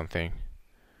returns something.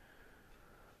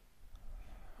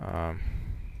 Yeah,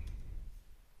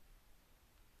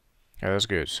 that's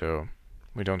good. So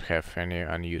we don't have any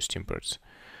unused imports.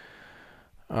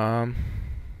 Yeah.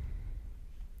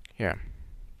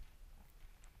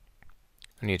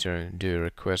 I need to do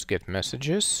request get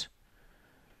messages,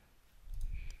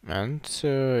 and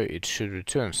it should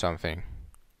return something.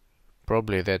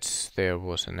 Probably there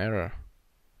was an error,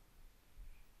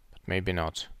 but maybe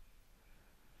not.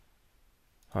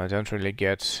 I don't really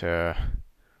get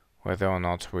whether or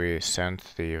not we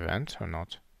sent the event or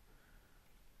not.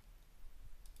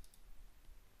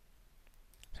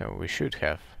 So we should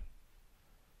have,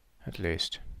 at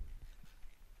least.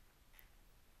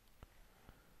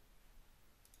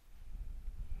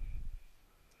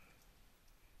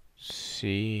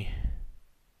 See,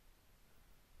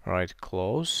 write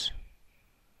close,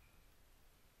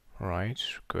 write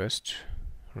request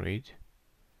read.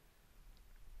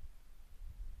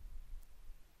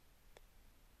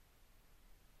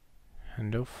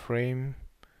 Handoff frame,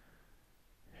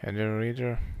 header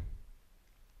reader,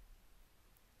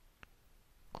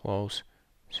 close.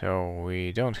 So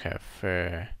we don't have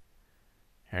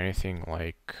anything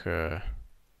like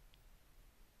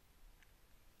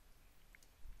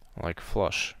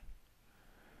flush.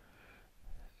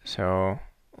 So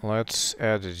let's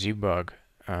add a debug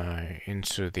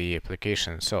into the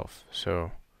application itself.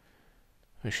 So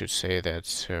we should say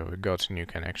that we got a new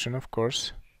connection, of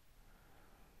course,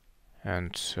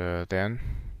 and then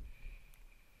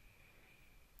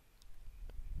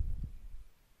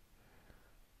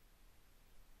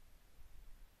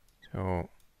so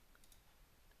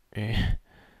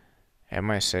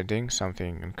am I setting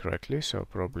something incorrectly? So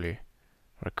probably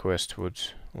request would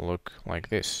look like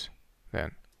this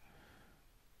then.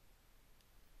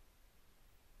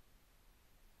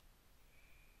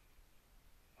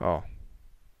 Oh,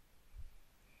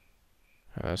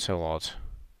 that's a lot.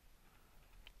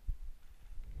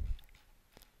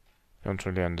 Don't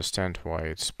really understand why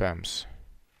it spams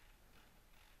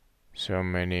so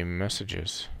many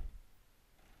messages.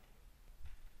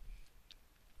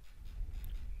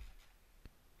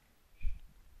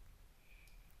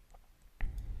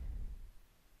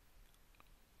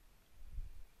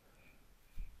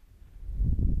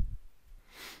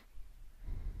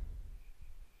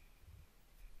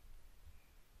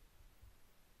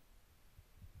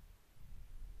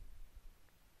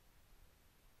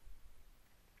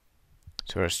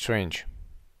 It's very strange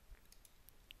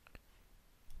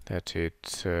that it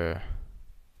so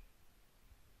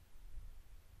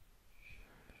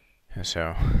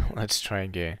let's try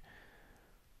again.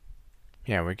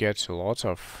 Yeah, we get a lot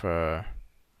of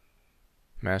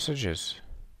messages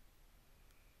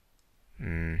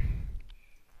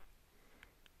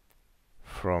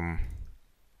from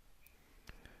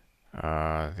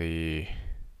the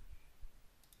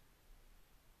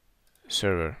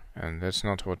server, and that's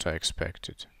not what I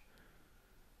expected.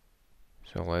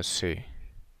 So let's see.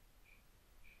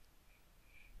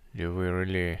 Do we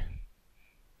really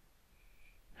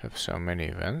have so many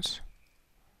events?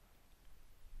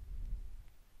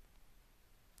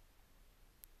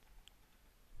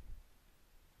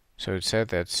 So it said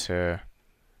that's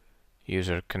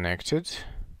user connected,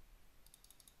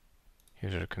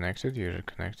 user connected, user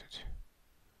connected.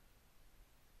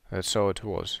 That's all it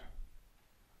was.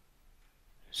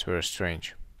 It's very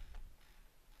strange.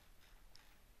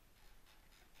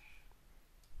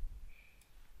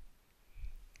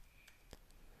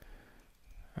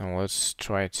 And let's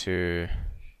try to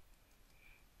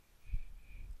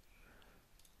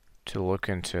look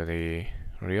into the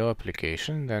real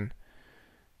application then.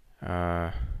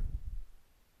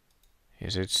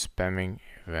 Is it spamming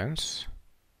events?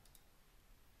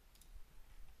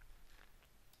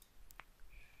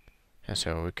 And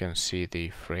so we can see the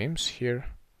frames here,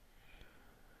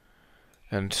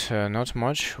 and not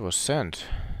much was sent,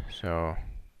 so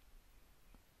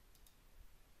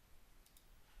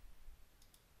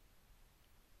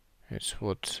it's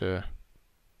what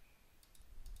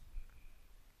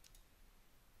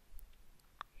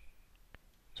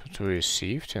we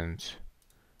received and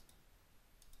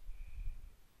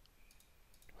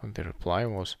what the reply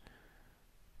was.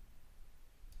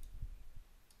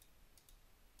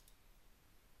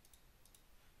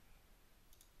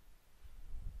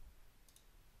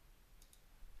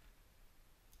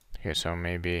 Okay, so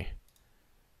maybe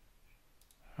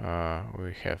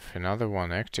we have another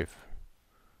one active.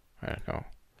 I don't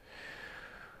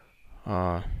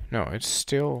know. No, it's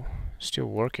still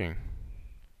working.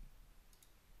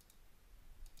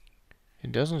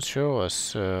 It doesn't show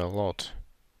us a lot.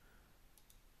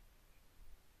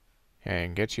 Yeah,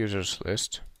 get users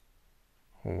list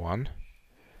 1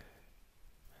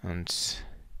 and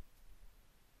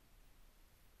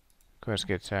quest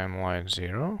get timeline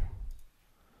 0.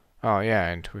 Oh yeah,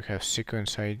 and we have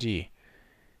sequence ID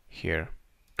here.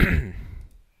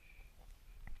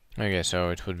 Okay, so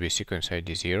it would be sequence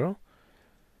ID 0.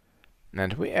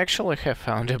 And we actually have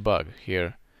found a bug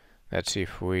here. That's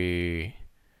if we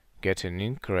get an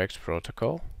incorrect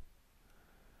protocol,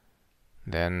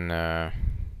 then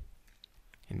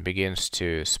it begins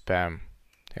to spam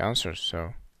the answers.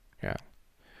 So yeah,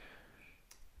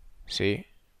 see,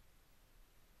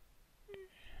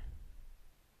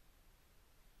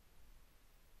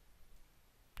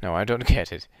 no, I don't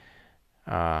get it.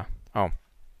 Oh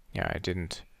yeah, I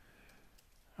didn't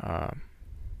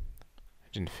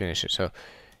finish it. So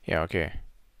yeah, okay.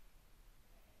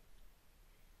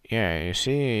 Yeah, you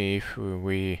see, if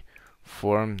we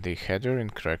form the header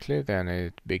incorrectly, then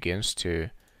it begins to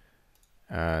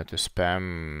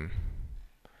spam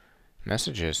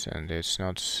messages, and it's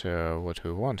not what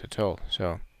we want at all.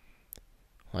 So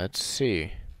let's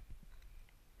see.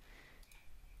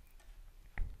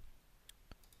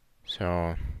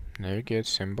 So navigate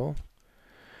symbol,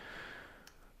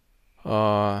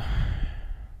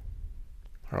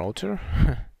 router.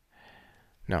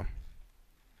 No,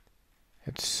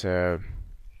 it's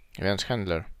events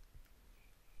handler.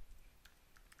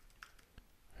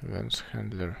 Events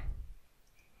handler.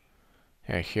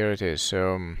 Yeah, here it is.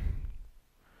 So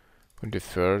we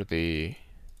defer the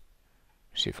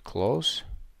receive close.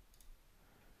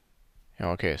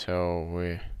 Okay, so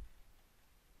we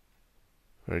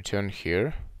return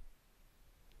here.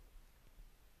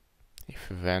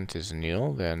 If event is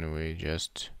nil, then we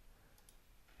just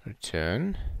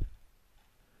return.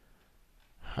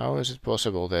 How is it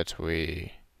possible that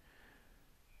we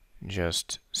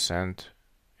just send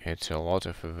it a lot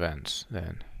of events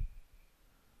then?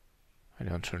 I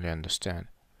don't really understand.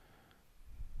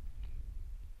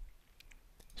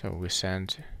 So we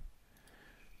send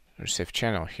receive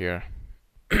channel here.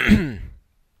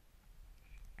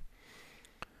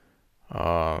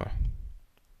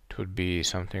 It would be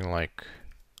something like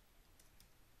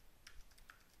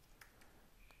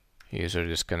user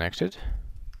disconnected,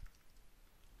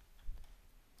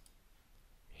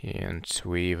 and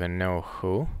we even know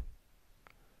who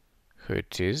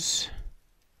it is.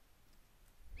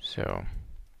 So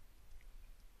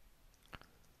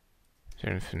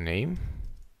the info name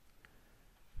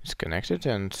is connected,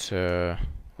 and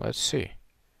let's see.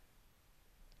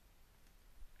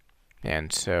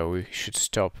 And we should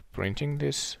stop printing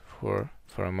this for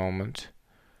a moment,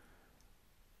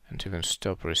 and even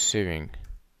stop receiving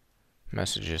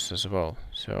messages as well.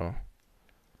 So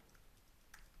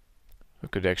we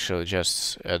could actually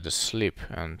just add a sleep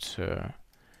and to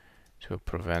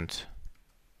prevent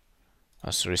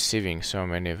us receiving so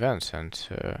many events, and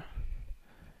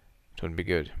it would be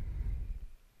good.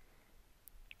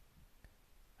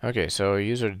 Okay, so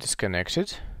user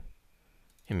disconnected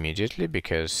immediately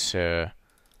because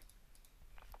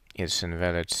it's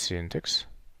invalid syntax,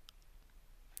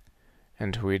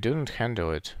 and we didn't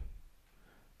handle it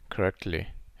correctly,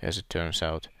 as it turns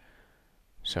out.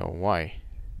 So why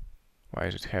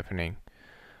is it happening?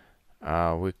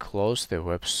 We close the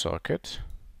WebSocket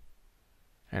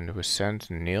and we send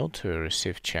nil to a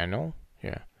receive channel.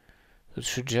 Yeah, it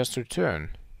should just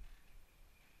return.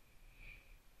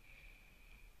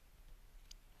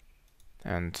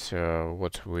 And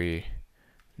what we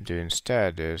do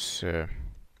instead is we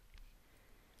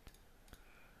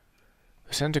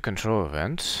send a control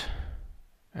event,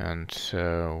 and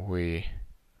we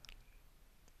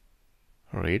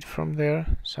read from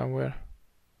there somewhere.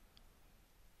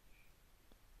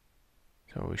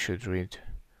 So we should read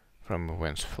from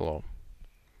events flow.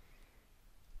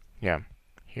 Yeah,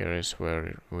 here is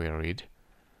where we read.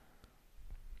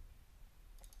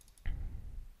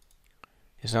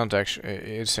 It's not actually.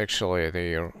 It's actually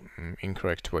the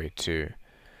incorrect way to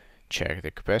check the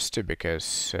capacity,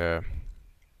 because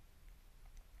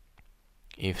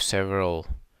if several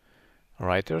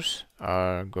writers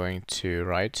are going to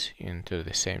write into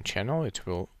the same channel, it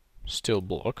will still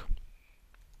block.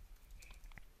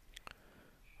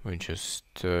 We just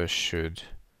should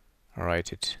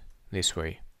write it this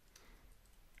way.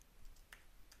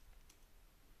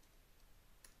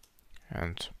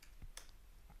 And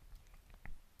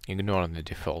ignore the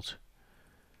default.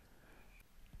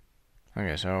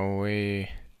 Okay, so we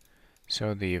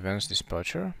saw the events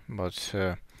dispatcher, but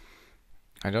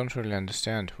I don't really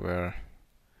understand where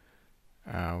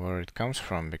it comes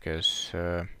from, because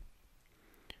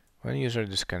when user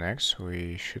disconnects,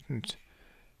 we shouldn't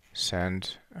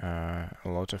send a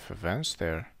lot of events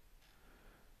there,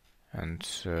 and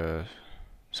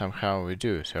somehow we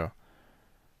do. So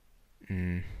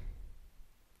yeah,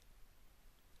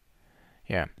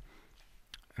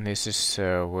 and this is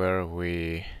where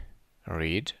we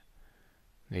read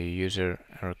the user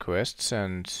requests,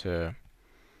 and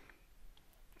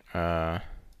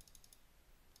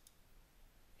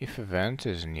if event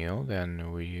is nil,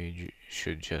 then we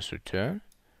should just return.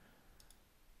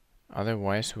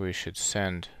 Otherwise, we should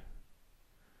send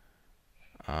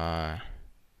the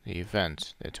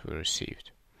event that we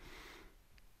received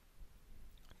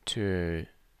to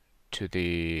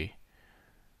the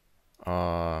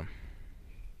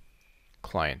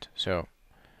client. So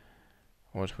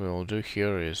what we will do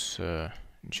here is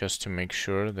just to make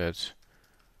sure that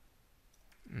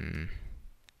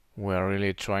we are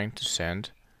really trying to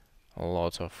send a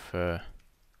lot of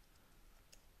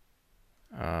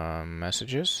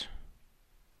messages.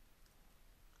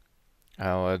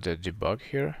 I'll add a debug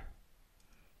here.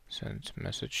 Send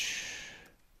message.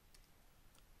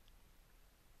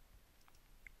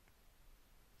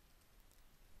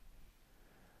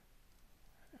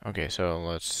 Okay, so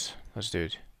let's do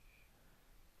it.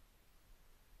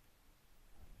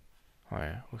 Oh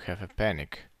yeah, we have a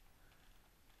panic.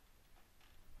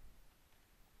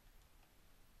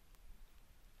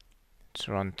 Let's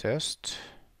run test.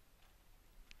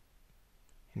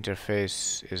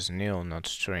 Interface is nil, not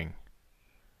string.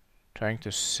 Trying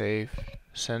to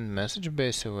send message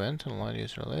based event on line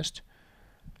user list,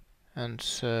 and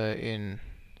in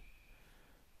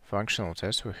functional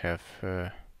test we have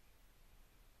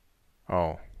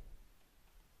oh,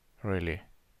 really?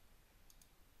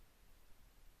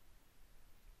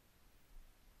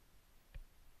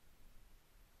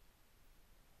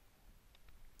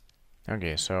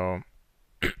 Okay, so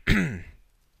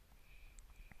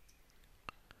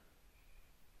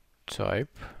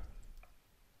type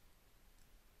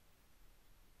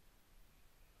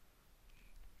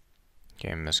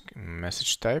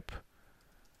message type,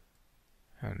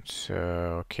 and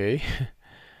okay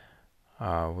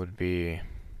would be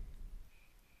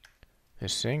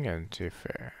this thing, and if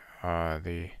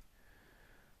the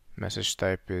message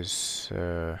type is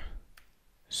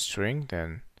string,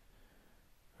 then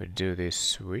we do this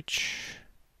switch.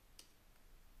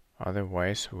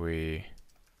 Otherwise we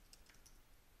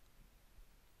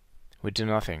do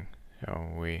nothing, so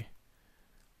we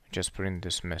just print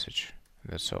this message.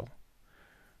 That's all.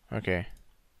 Okay,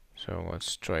 so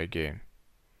let's try again.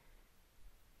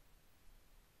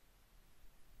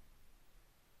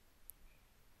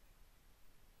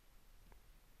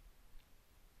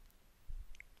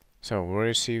 So we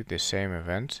receive the same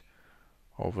event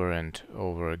over and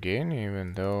over again,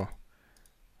 even though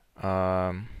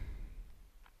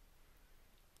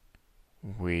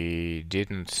we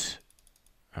didn't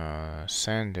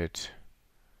send it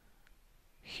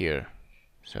here,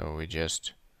 so we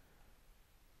just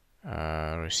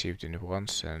received it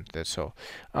once, and that's all.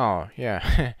 Oh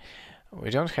yeah, we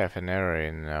don't have an error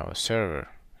in our server,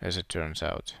 as it turns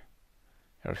out.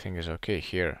 Everything is okay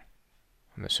here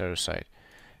on the server side.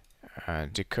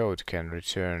 Decode can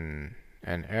return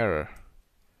an error,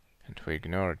 and we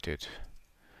ignored it.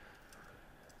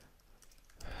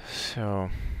 So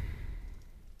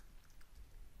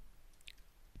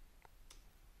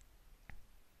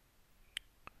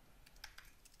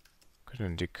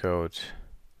couldn't decode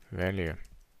value,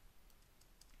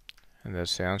 and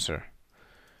that's the answer.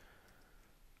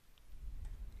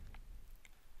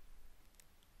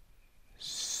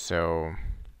 So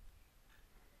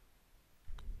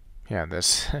yeah,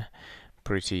 that's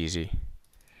pretty easy.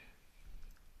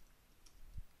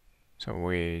 So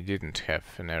we didn't have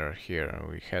an error here,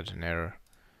 we had an error.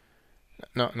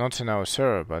 Not in our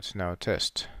server, but in our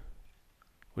test.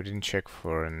 We didn't check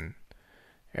for an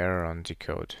error on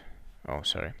decode. Oh,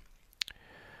 sorry.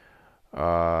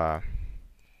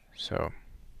 So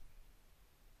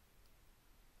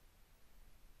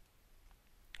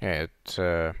yeah, it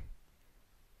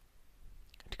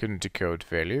couldn't decode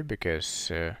value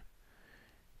because it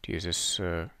uses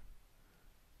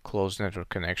closed network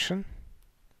connection,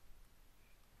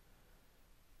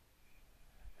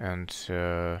 and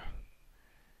it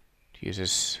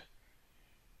uses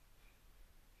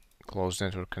closed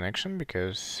network connection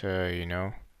because you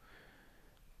know,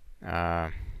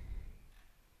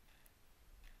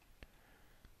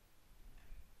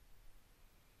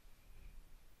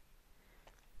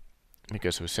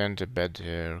 because we sent a bad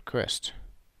request,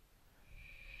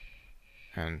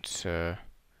 and the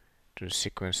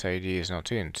sequence ID is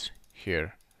not int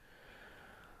here.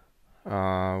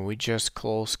 We just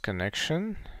close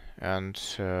connection, and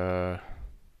yeah,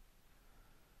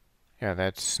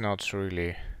 that's not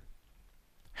really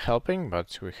helping,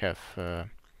 but we have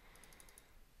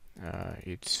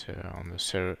it's on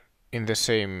the in the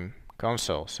same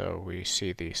console, so we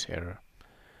see this error.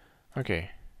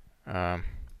 Okay,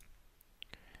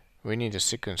 we need a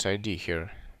sequence ID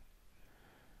here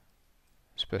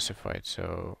specified,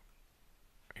 so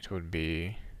it would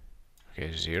be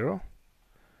 0,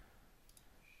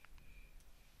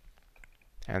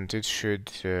 and it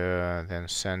should then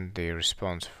send the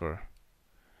response for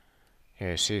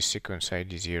see sequence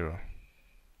ID 0.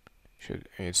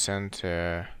 It sent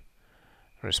a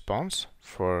response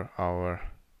for our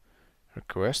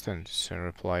request, and it's a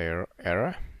reply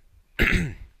error.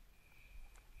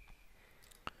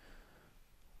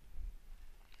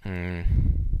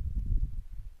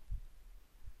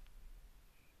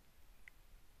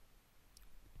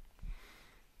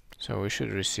 So we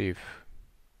should receive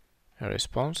a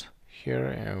response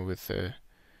here with a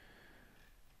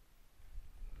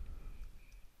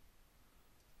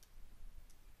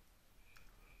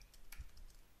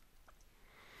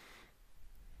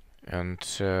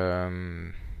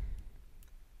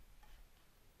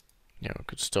yeah, we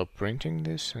could stop printing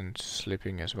this and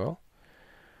sleeping as well,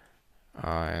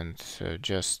 and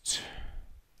just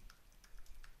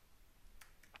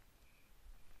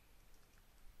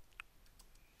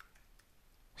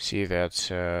see that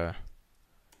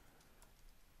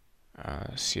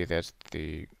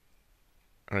the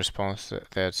response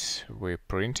that we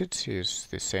printed is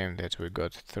the same that we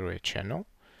got through a channel.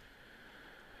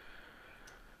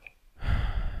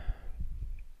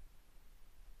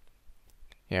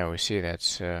 yeah, we see that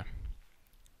the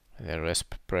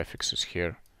resp prefix is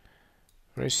here.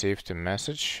 Received a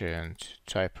message and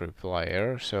type reply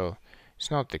error, so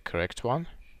it's not the correct one.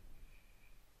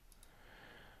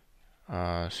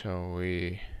 So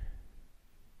we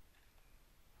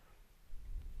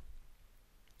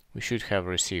should have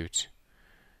received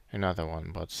another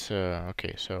one, but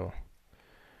okay, so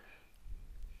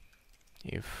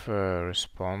if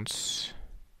response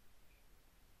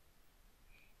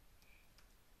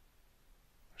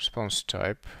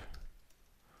type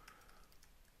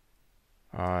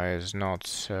is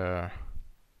not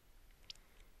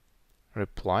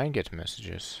reply get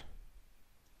messages.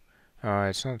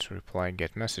 It's not reply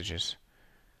get messages.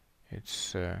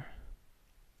 It's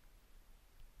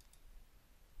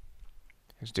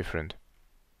different.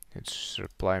 It's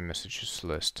reply messages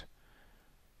list.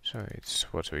 So it's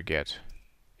what we get.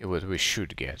 What we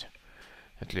should get,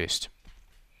 at least.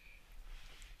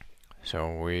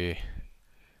 So we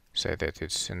say that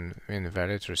it's an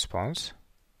invalid response.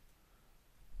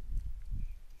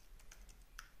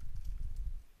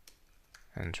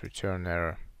 And return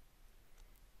error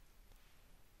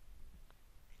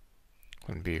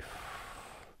would be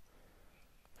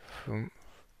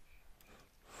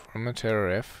format error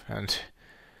F, and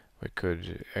we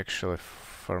could actually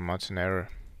format an error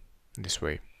this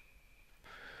way.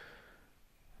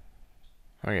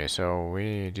 Okay, so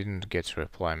we didn't get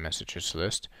reply messages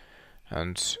list,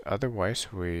 and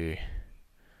otherwise we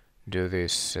do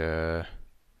this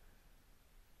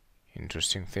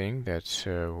interesting thing that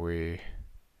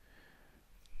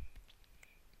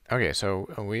okay, so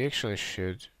we actually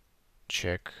should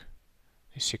check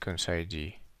the sequence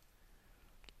ID,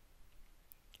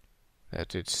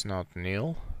 that it's not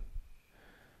nil,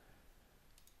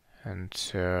 and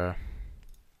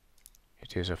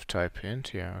it is of type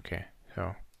int. Yeah, okay,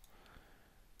 so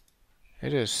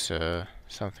it is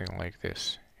something like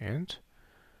this: int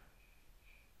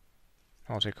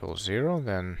not equals 0,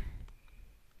 then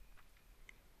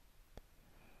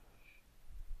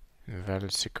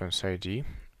invalid sequence ID.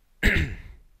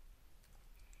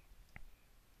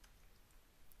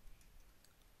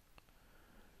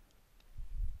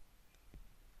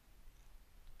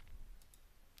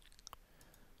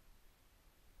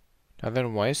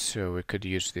 Otherwise, we could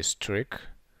use this trick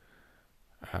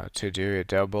to do a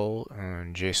double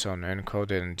JSON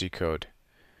encode and decode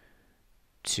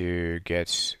to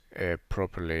get a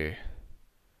proper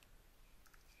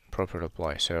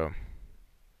reply. So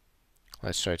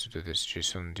let's try to do this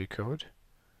JSON decode.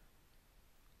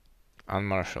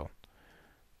 Unmarshal.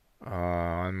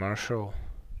 Unmarshal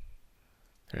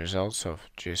the results of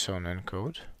JSON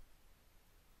encode.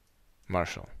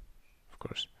 Marshal, of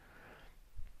course.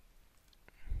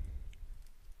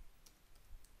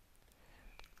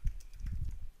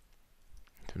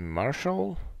 To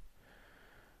marshal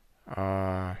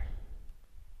our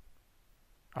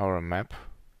map,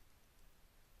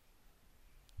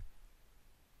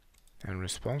 and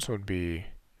response would be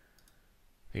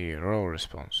the raw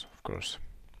response, of course.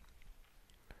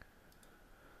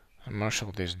 And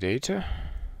marshal this data.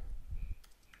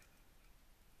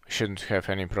 We shouldn't have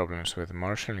any problems with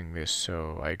marshalling this,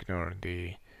 so I ignore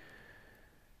the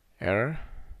error.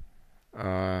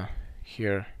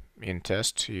 Here in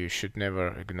test, you should never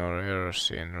ignore errors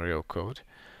in real code.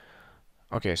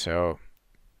 Okay, so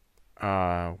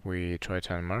we try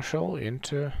to unmarshal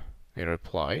into the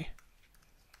reply.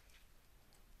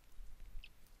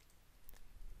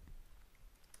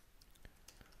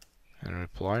 And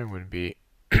reply would be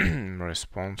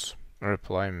response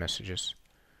reply messages.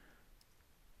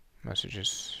 You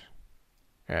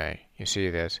see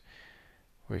that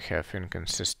we have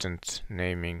inconsistent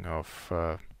naming of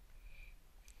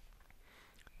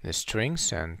the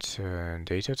strings and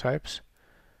data types.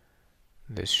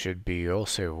 This should be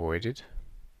also avoided.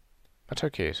 But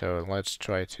okay, so let's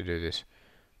try to do this.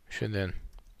 We should then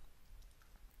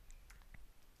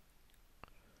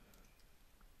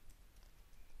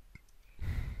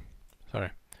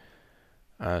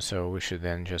so we should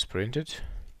then just print it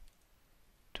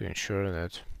to ensure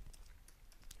that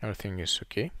everything is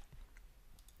okay.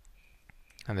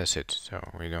 And that's it. So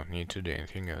we don't need to do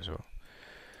anything as well.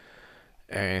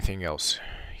 Anything else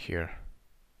here?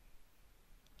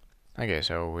 Okay,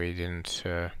 so we didn't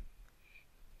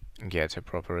get a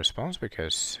proper response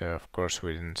because of course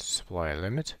we didn't supply a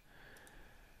limit.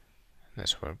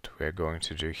 That's what we're going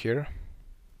to do here.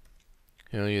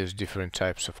 We'll use different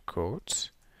types of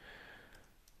codes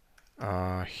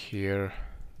here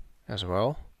as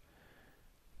well,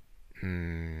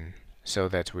 so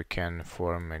that we can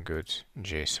form a good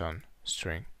JSON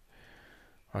string.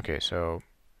 Okay, so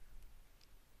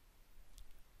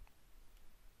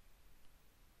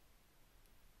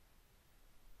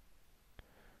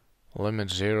limit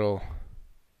 0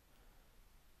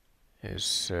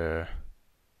 is a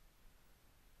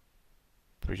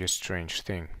pretty strange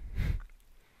thing.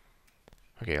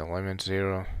 Okay, limit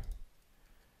 0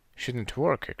 shouldn't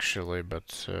work actually,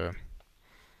 but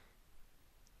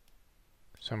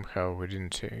somehow we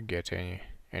didn't get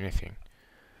anything.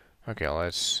 Okay,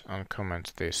 let's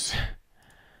uncomment this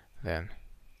then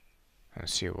and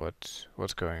see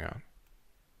what's going on.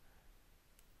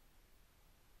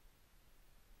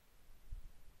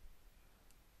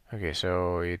 Okay,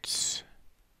 so it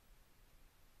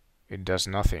does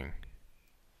nothing.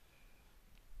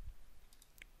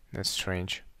 That's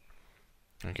strange.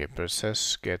 Okay,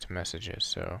 process get messages,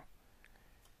 so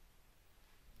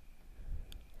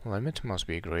limit must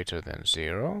be greater than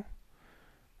 0.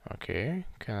 Okay,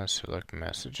 can I select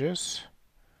messages?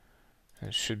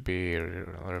 It should be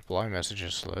reply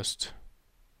messages list.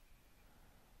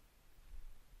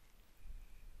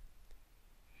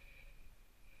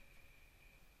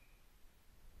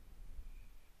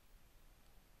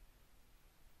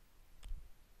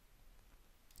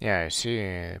 Yeah, I see.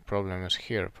 The problem is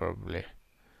here probably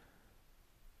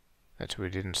that we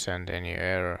didn't send any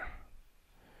error.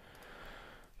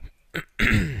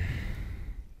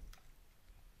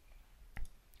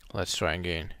 Let's try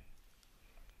again.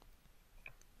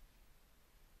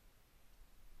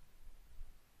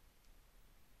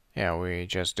 Yeah, we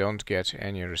just don't get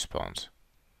any response.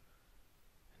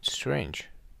 It's strange.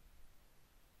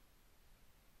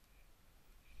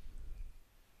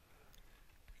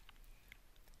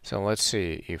 So let's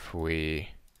see if we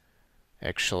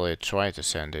actually try to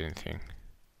send anything.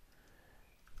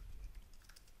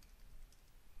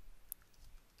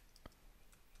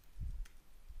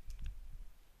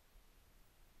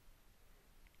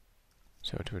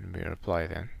 So it would be a reply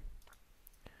then.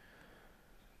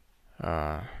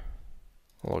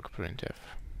 Log printf.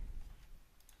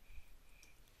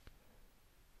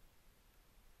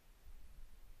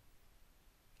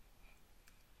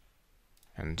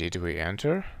 And did we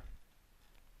enter?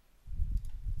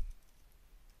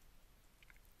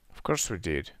 Of course we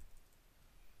did.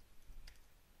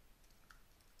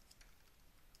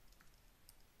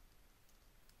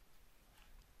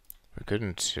 We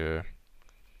couldn't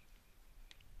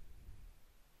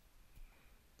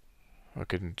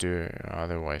do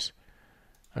otherwise.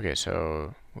 Okay,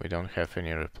 so we don't have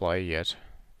any reply yet.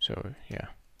 So yeah.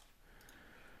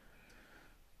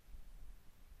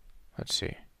 Let's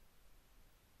see.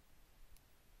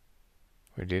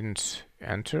 We didn't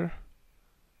enter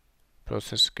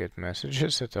process get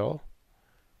messages at all.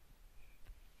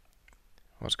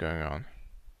 What's going on?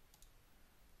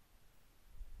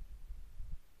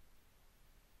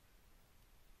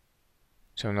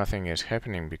 So nothing is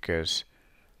happening because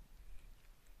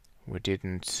we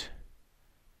didn't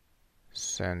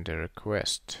send a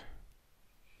request.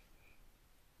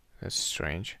 That's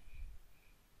strange.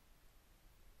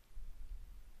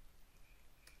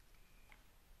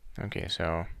 Okay,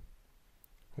 so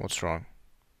what's wrong?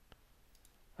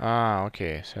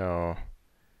 Okay, so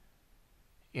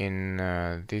in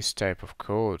this type of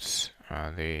codes,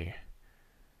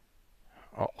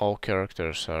 all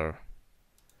characters are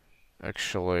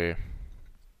actually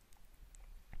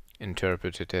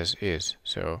interpreted as is.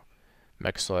 So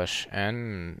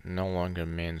 \n no longer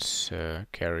means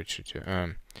carriage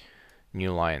to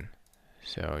new line.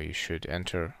 So you should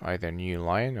enter either new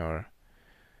line or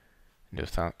do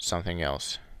something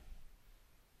else.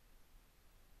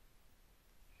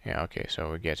 Yeah, okay,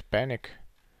 so we get panic.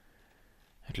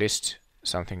 At least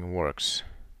something works.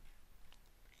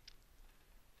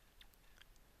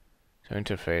 So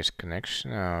interface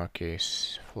connection, okay,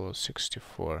 float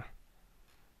 64.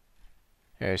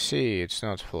 Yeah, I see, it's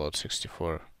not float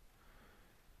 64.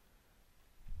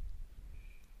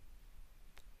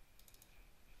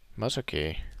 But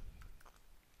okay.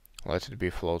 Let it be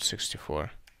float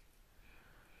 64.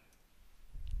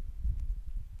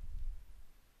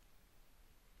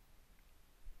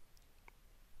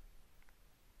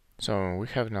 So we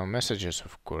have no messages,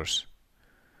 of course,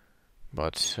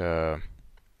 but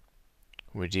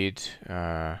we did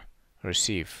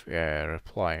receive a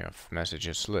reply of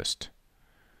messages list.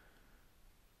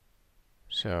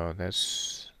 So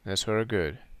that's very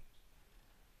good.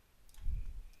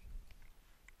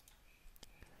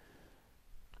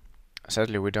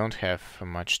 Sadly, we don't have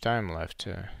much time left.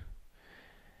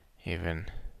 Even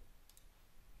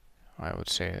I would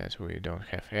say that we don't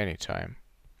have any time.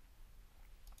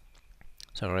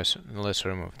 So let's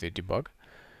remove the debug.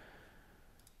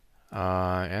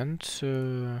 And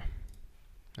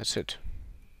that's it.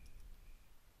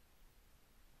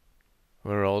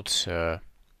 We wrote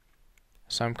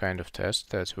some kind of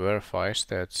test that verifies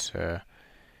that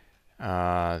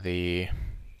the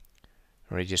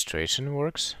registration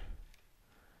works,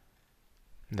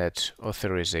 that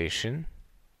authorization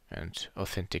and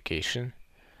authentication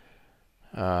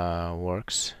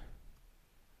works,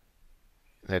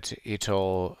 that it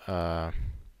all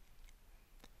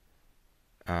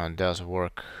does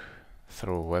work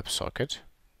through WebSocket.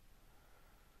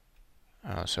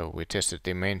 So we tested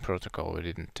the main protocol, we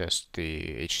didn't test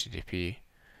the HTTP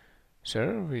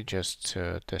server, we just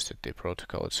tested the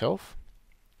protocol itself.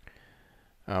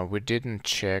 We didn't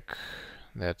check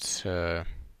that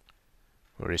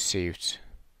we received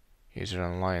user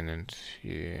online and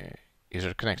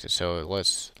user connected, so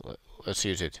let's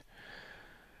use it.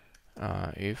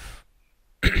 If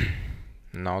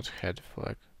not head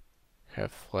flag,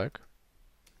 have flag,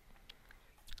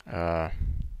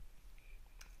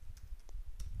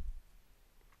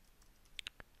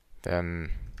 then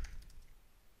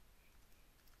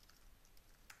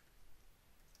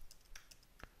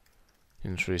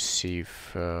didn't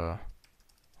receive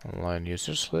online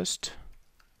users list,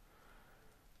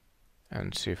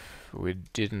 and if we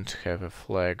didn't have a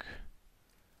flag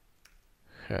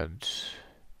had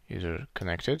user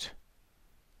connected,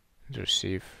 and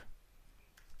receive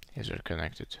user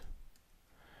connected.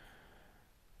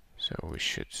 So we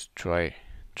should try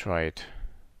it.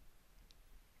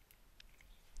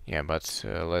 Yeah, but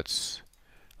let's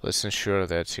ensure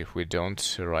that if we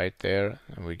don't write there,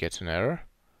 we get an error.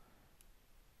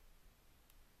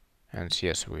 And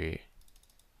yes, we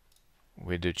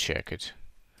do check it.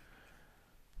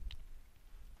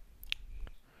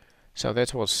 So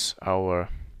that was our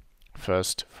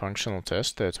first functional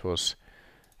test that was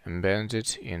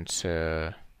embedded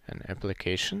into an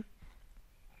application.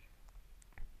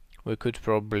 We could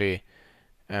probably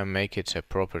make it a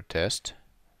proper test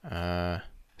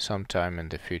sometime in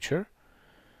the future,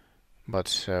 but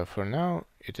for now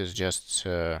it is just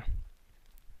a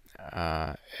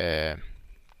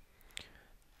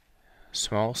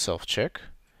small self-check,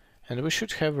 and we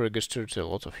should have registered a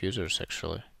lot of users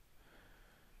actually,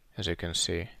 as you can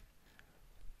see.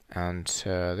 And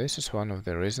this is one of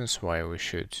the reasons why we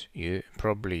should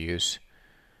probably use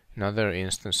another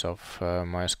instance of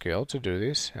MySQL to do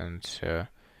this, and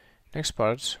next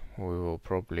part we will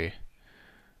probably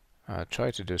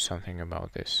try to do something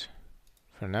about this.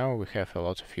 For now we have a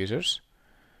lot of users,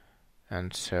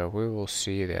 and we will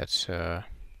see that a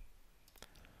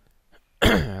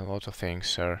lot of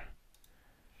things are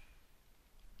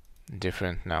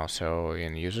different now. So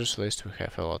in users list we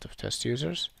have a lot of test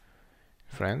users,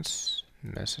 friends,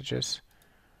 messages.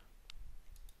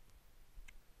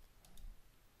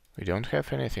 We don't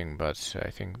have anything, but I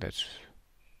think that's...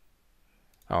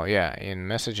 Oh yeah, in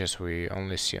messages we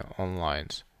only see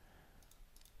onlines.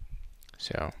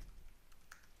 So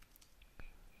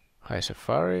hi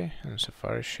Safari, and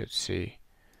Safari should see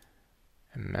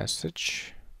a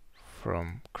message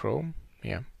from Chrome.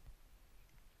 Yeah,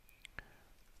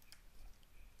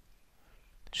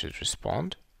 it should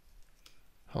respond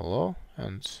hello,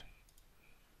 and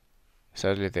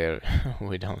sadly there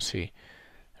we don't see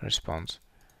a response,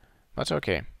 but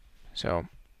okay. So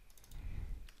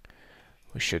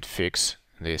we should fix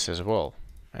this as well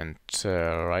and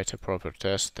write a proper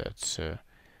test that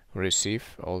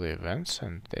receive all the events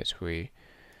and that we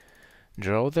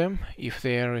draw them if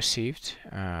they are received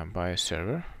by a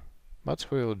server, but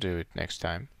we will do it next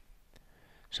time.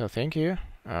 So thank you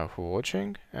for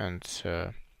watching, and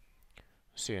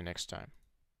see you next time.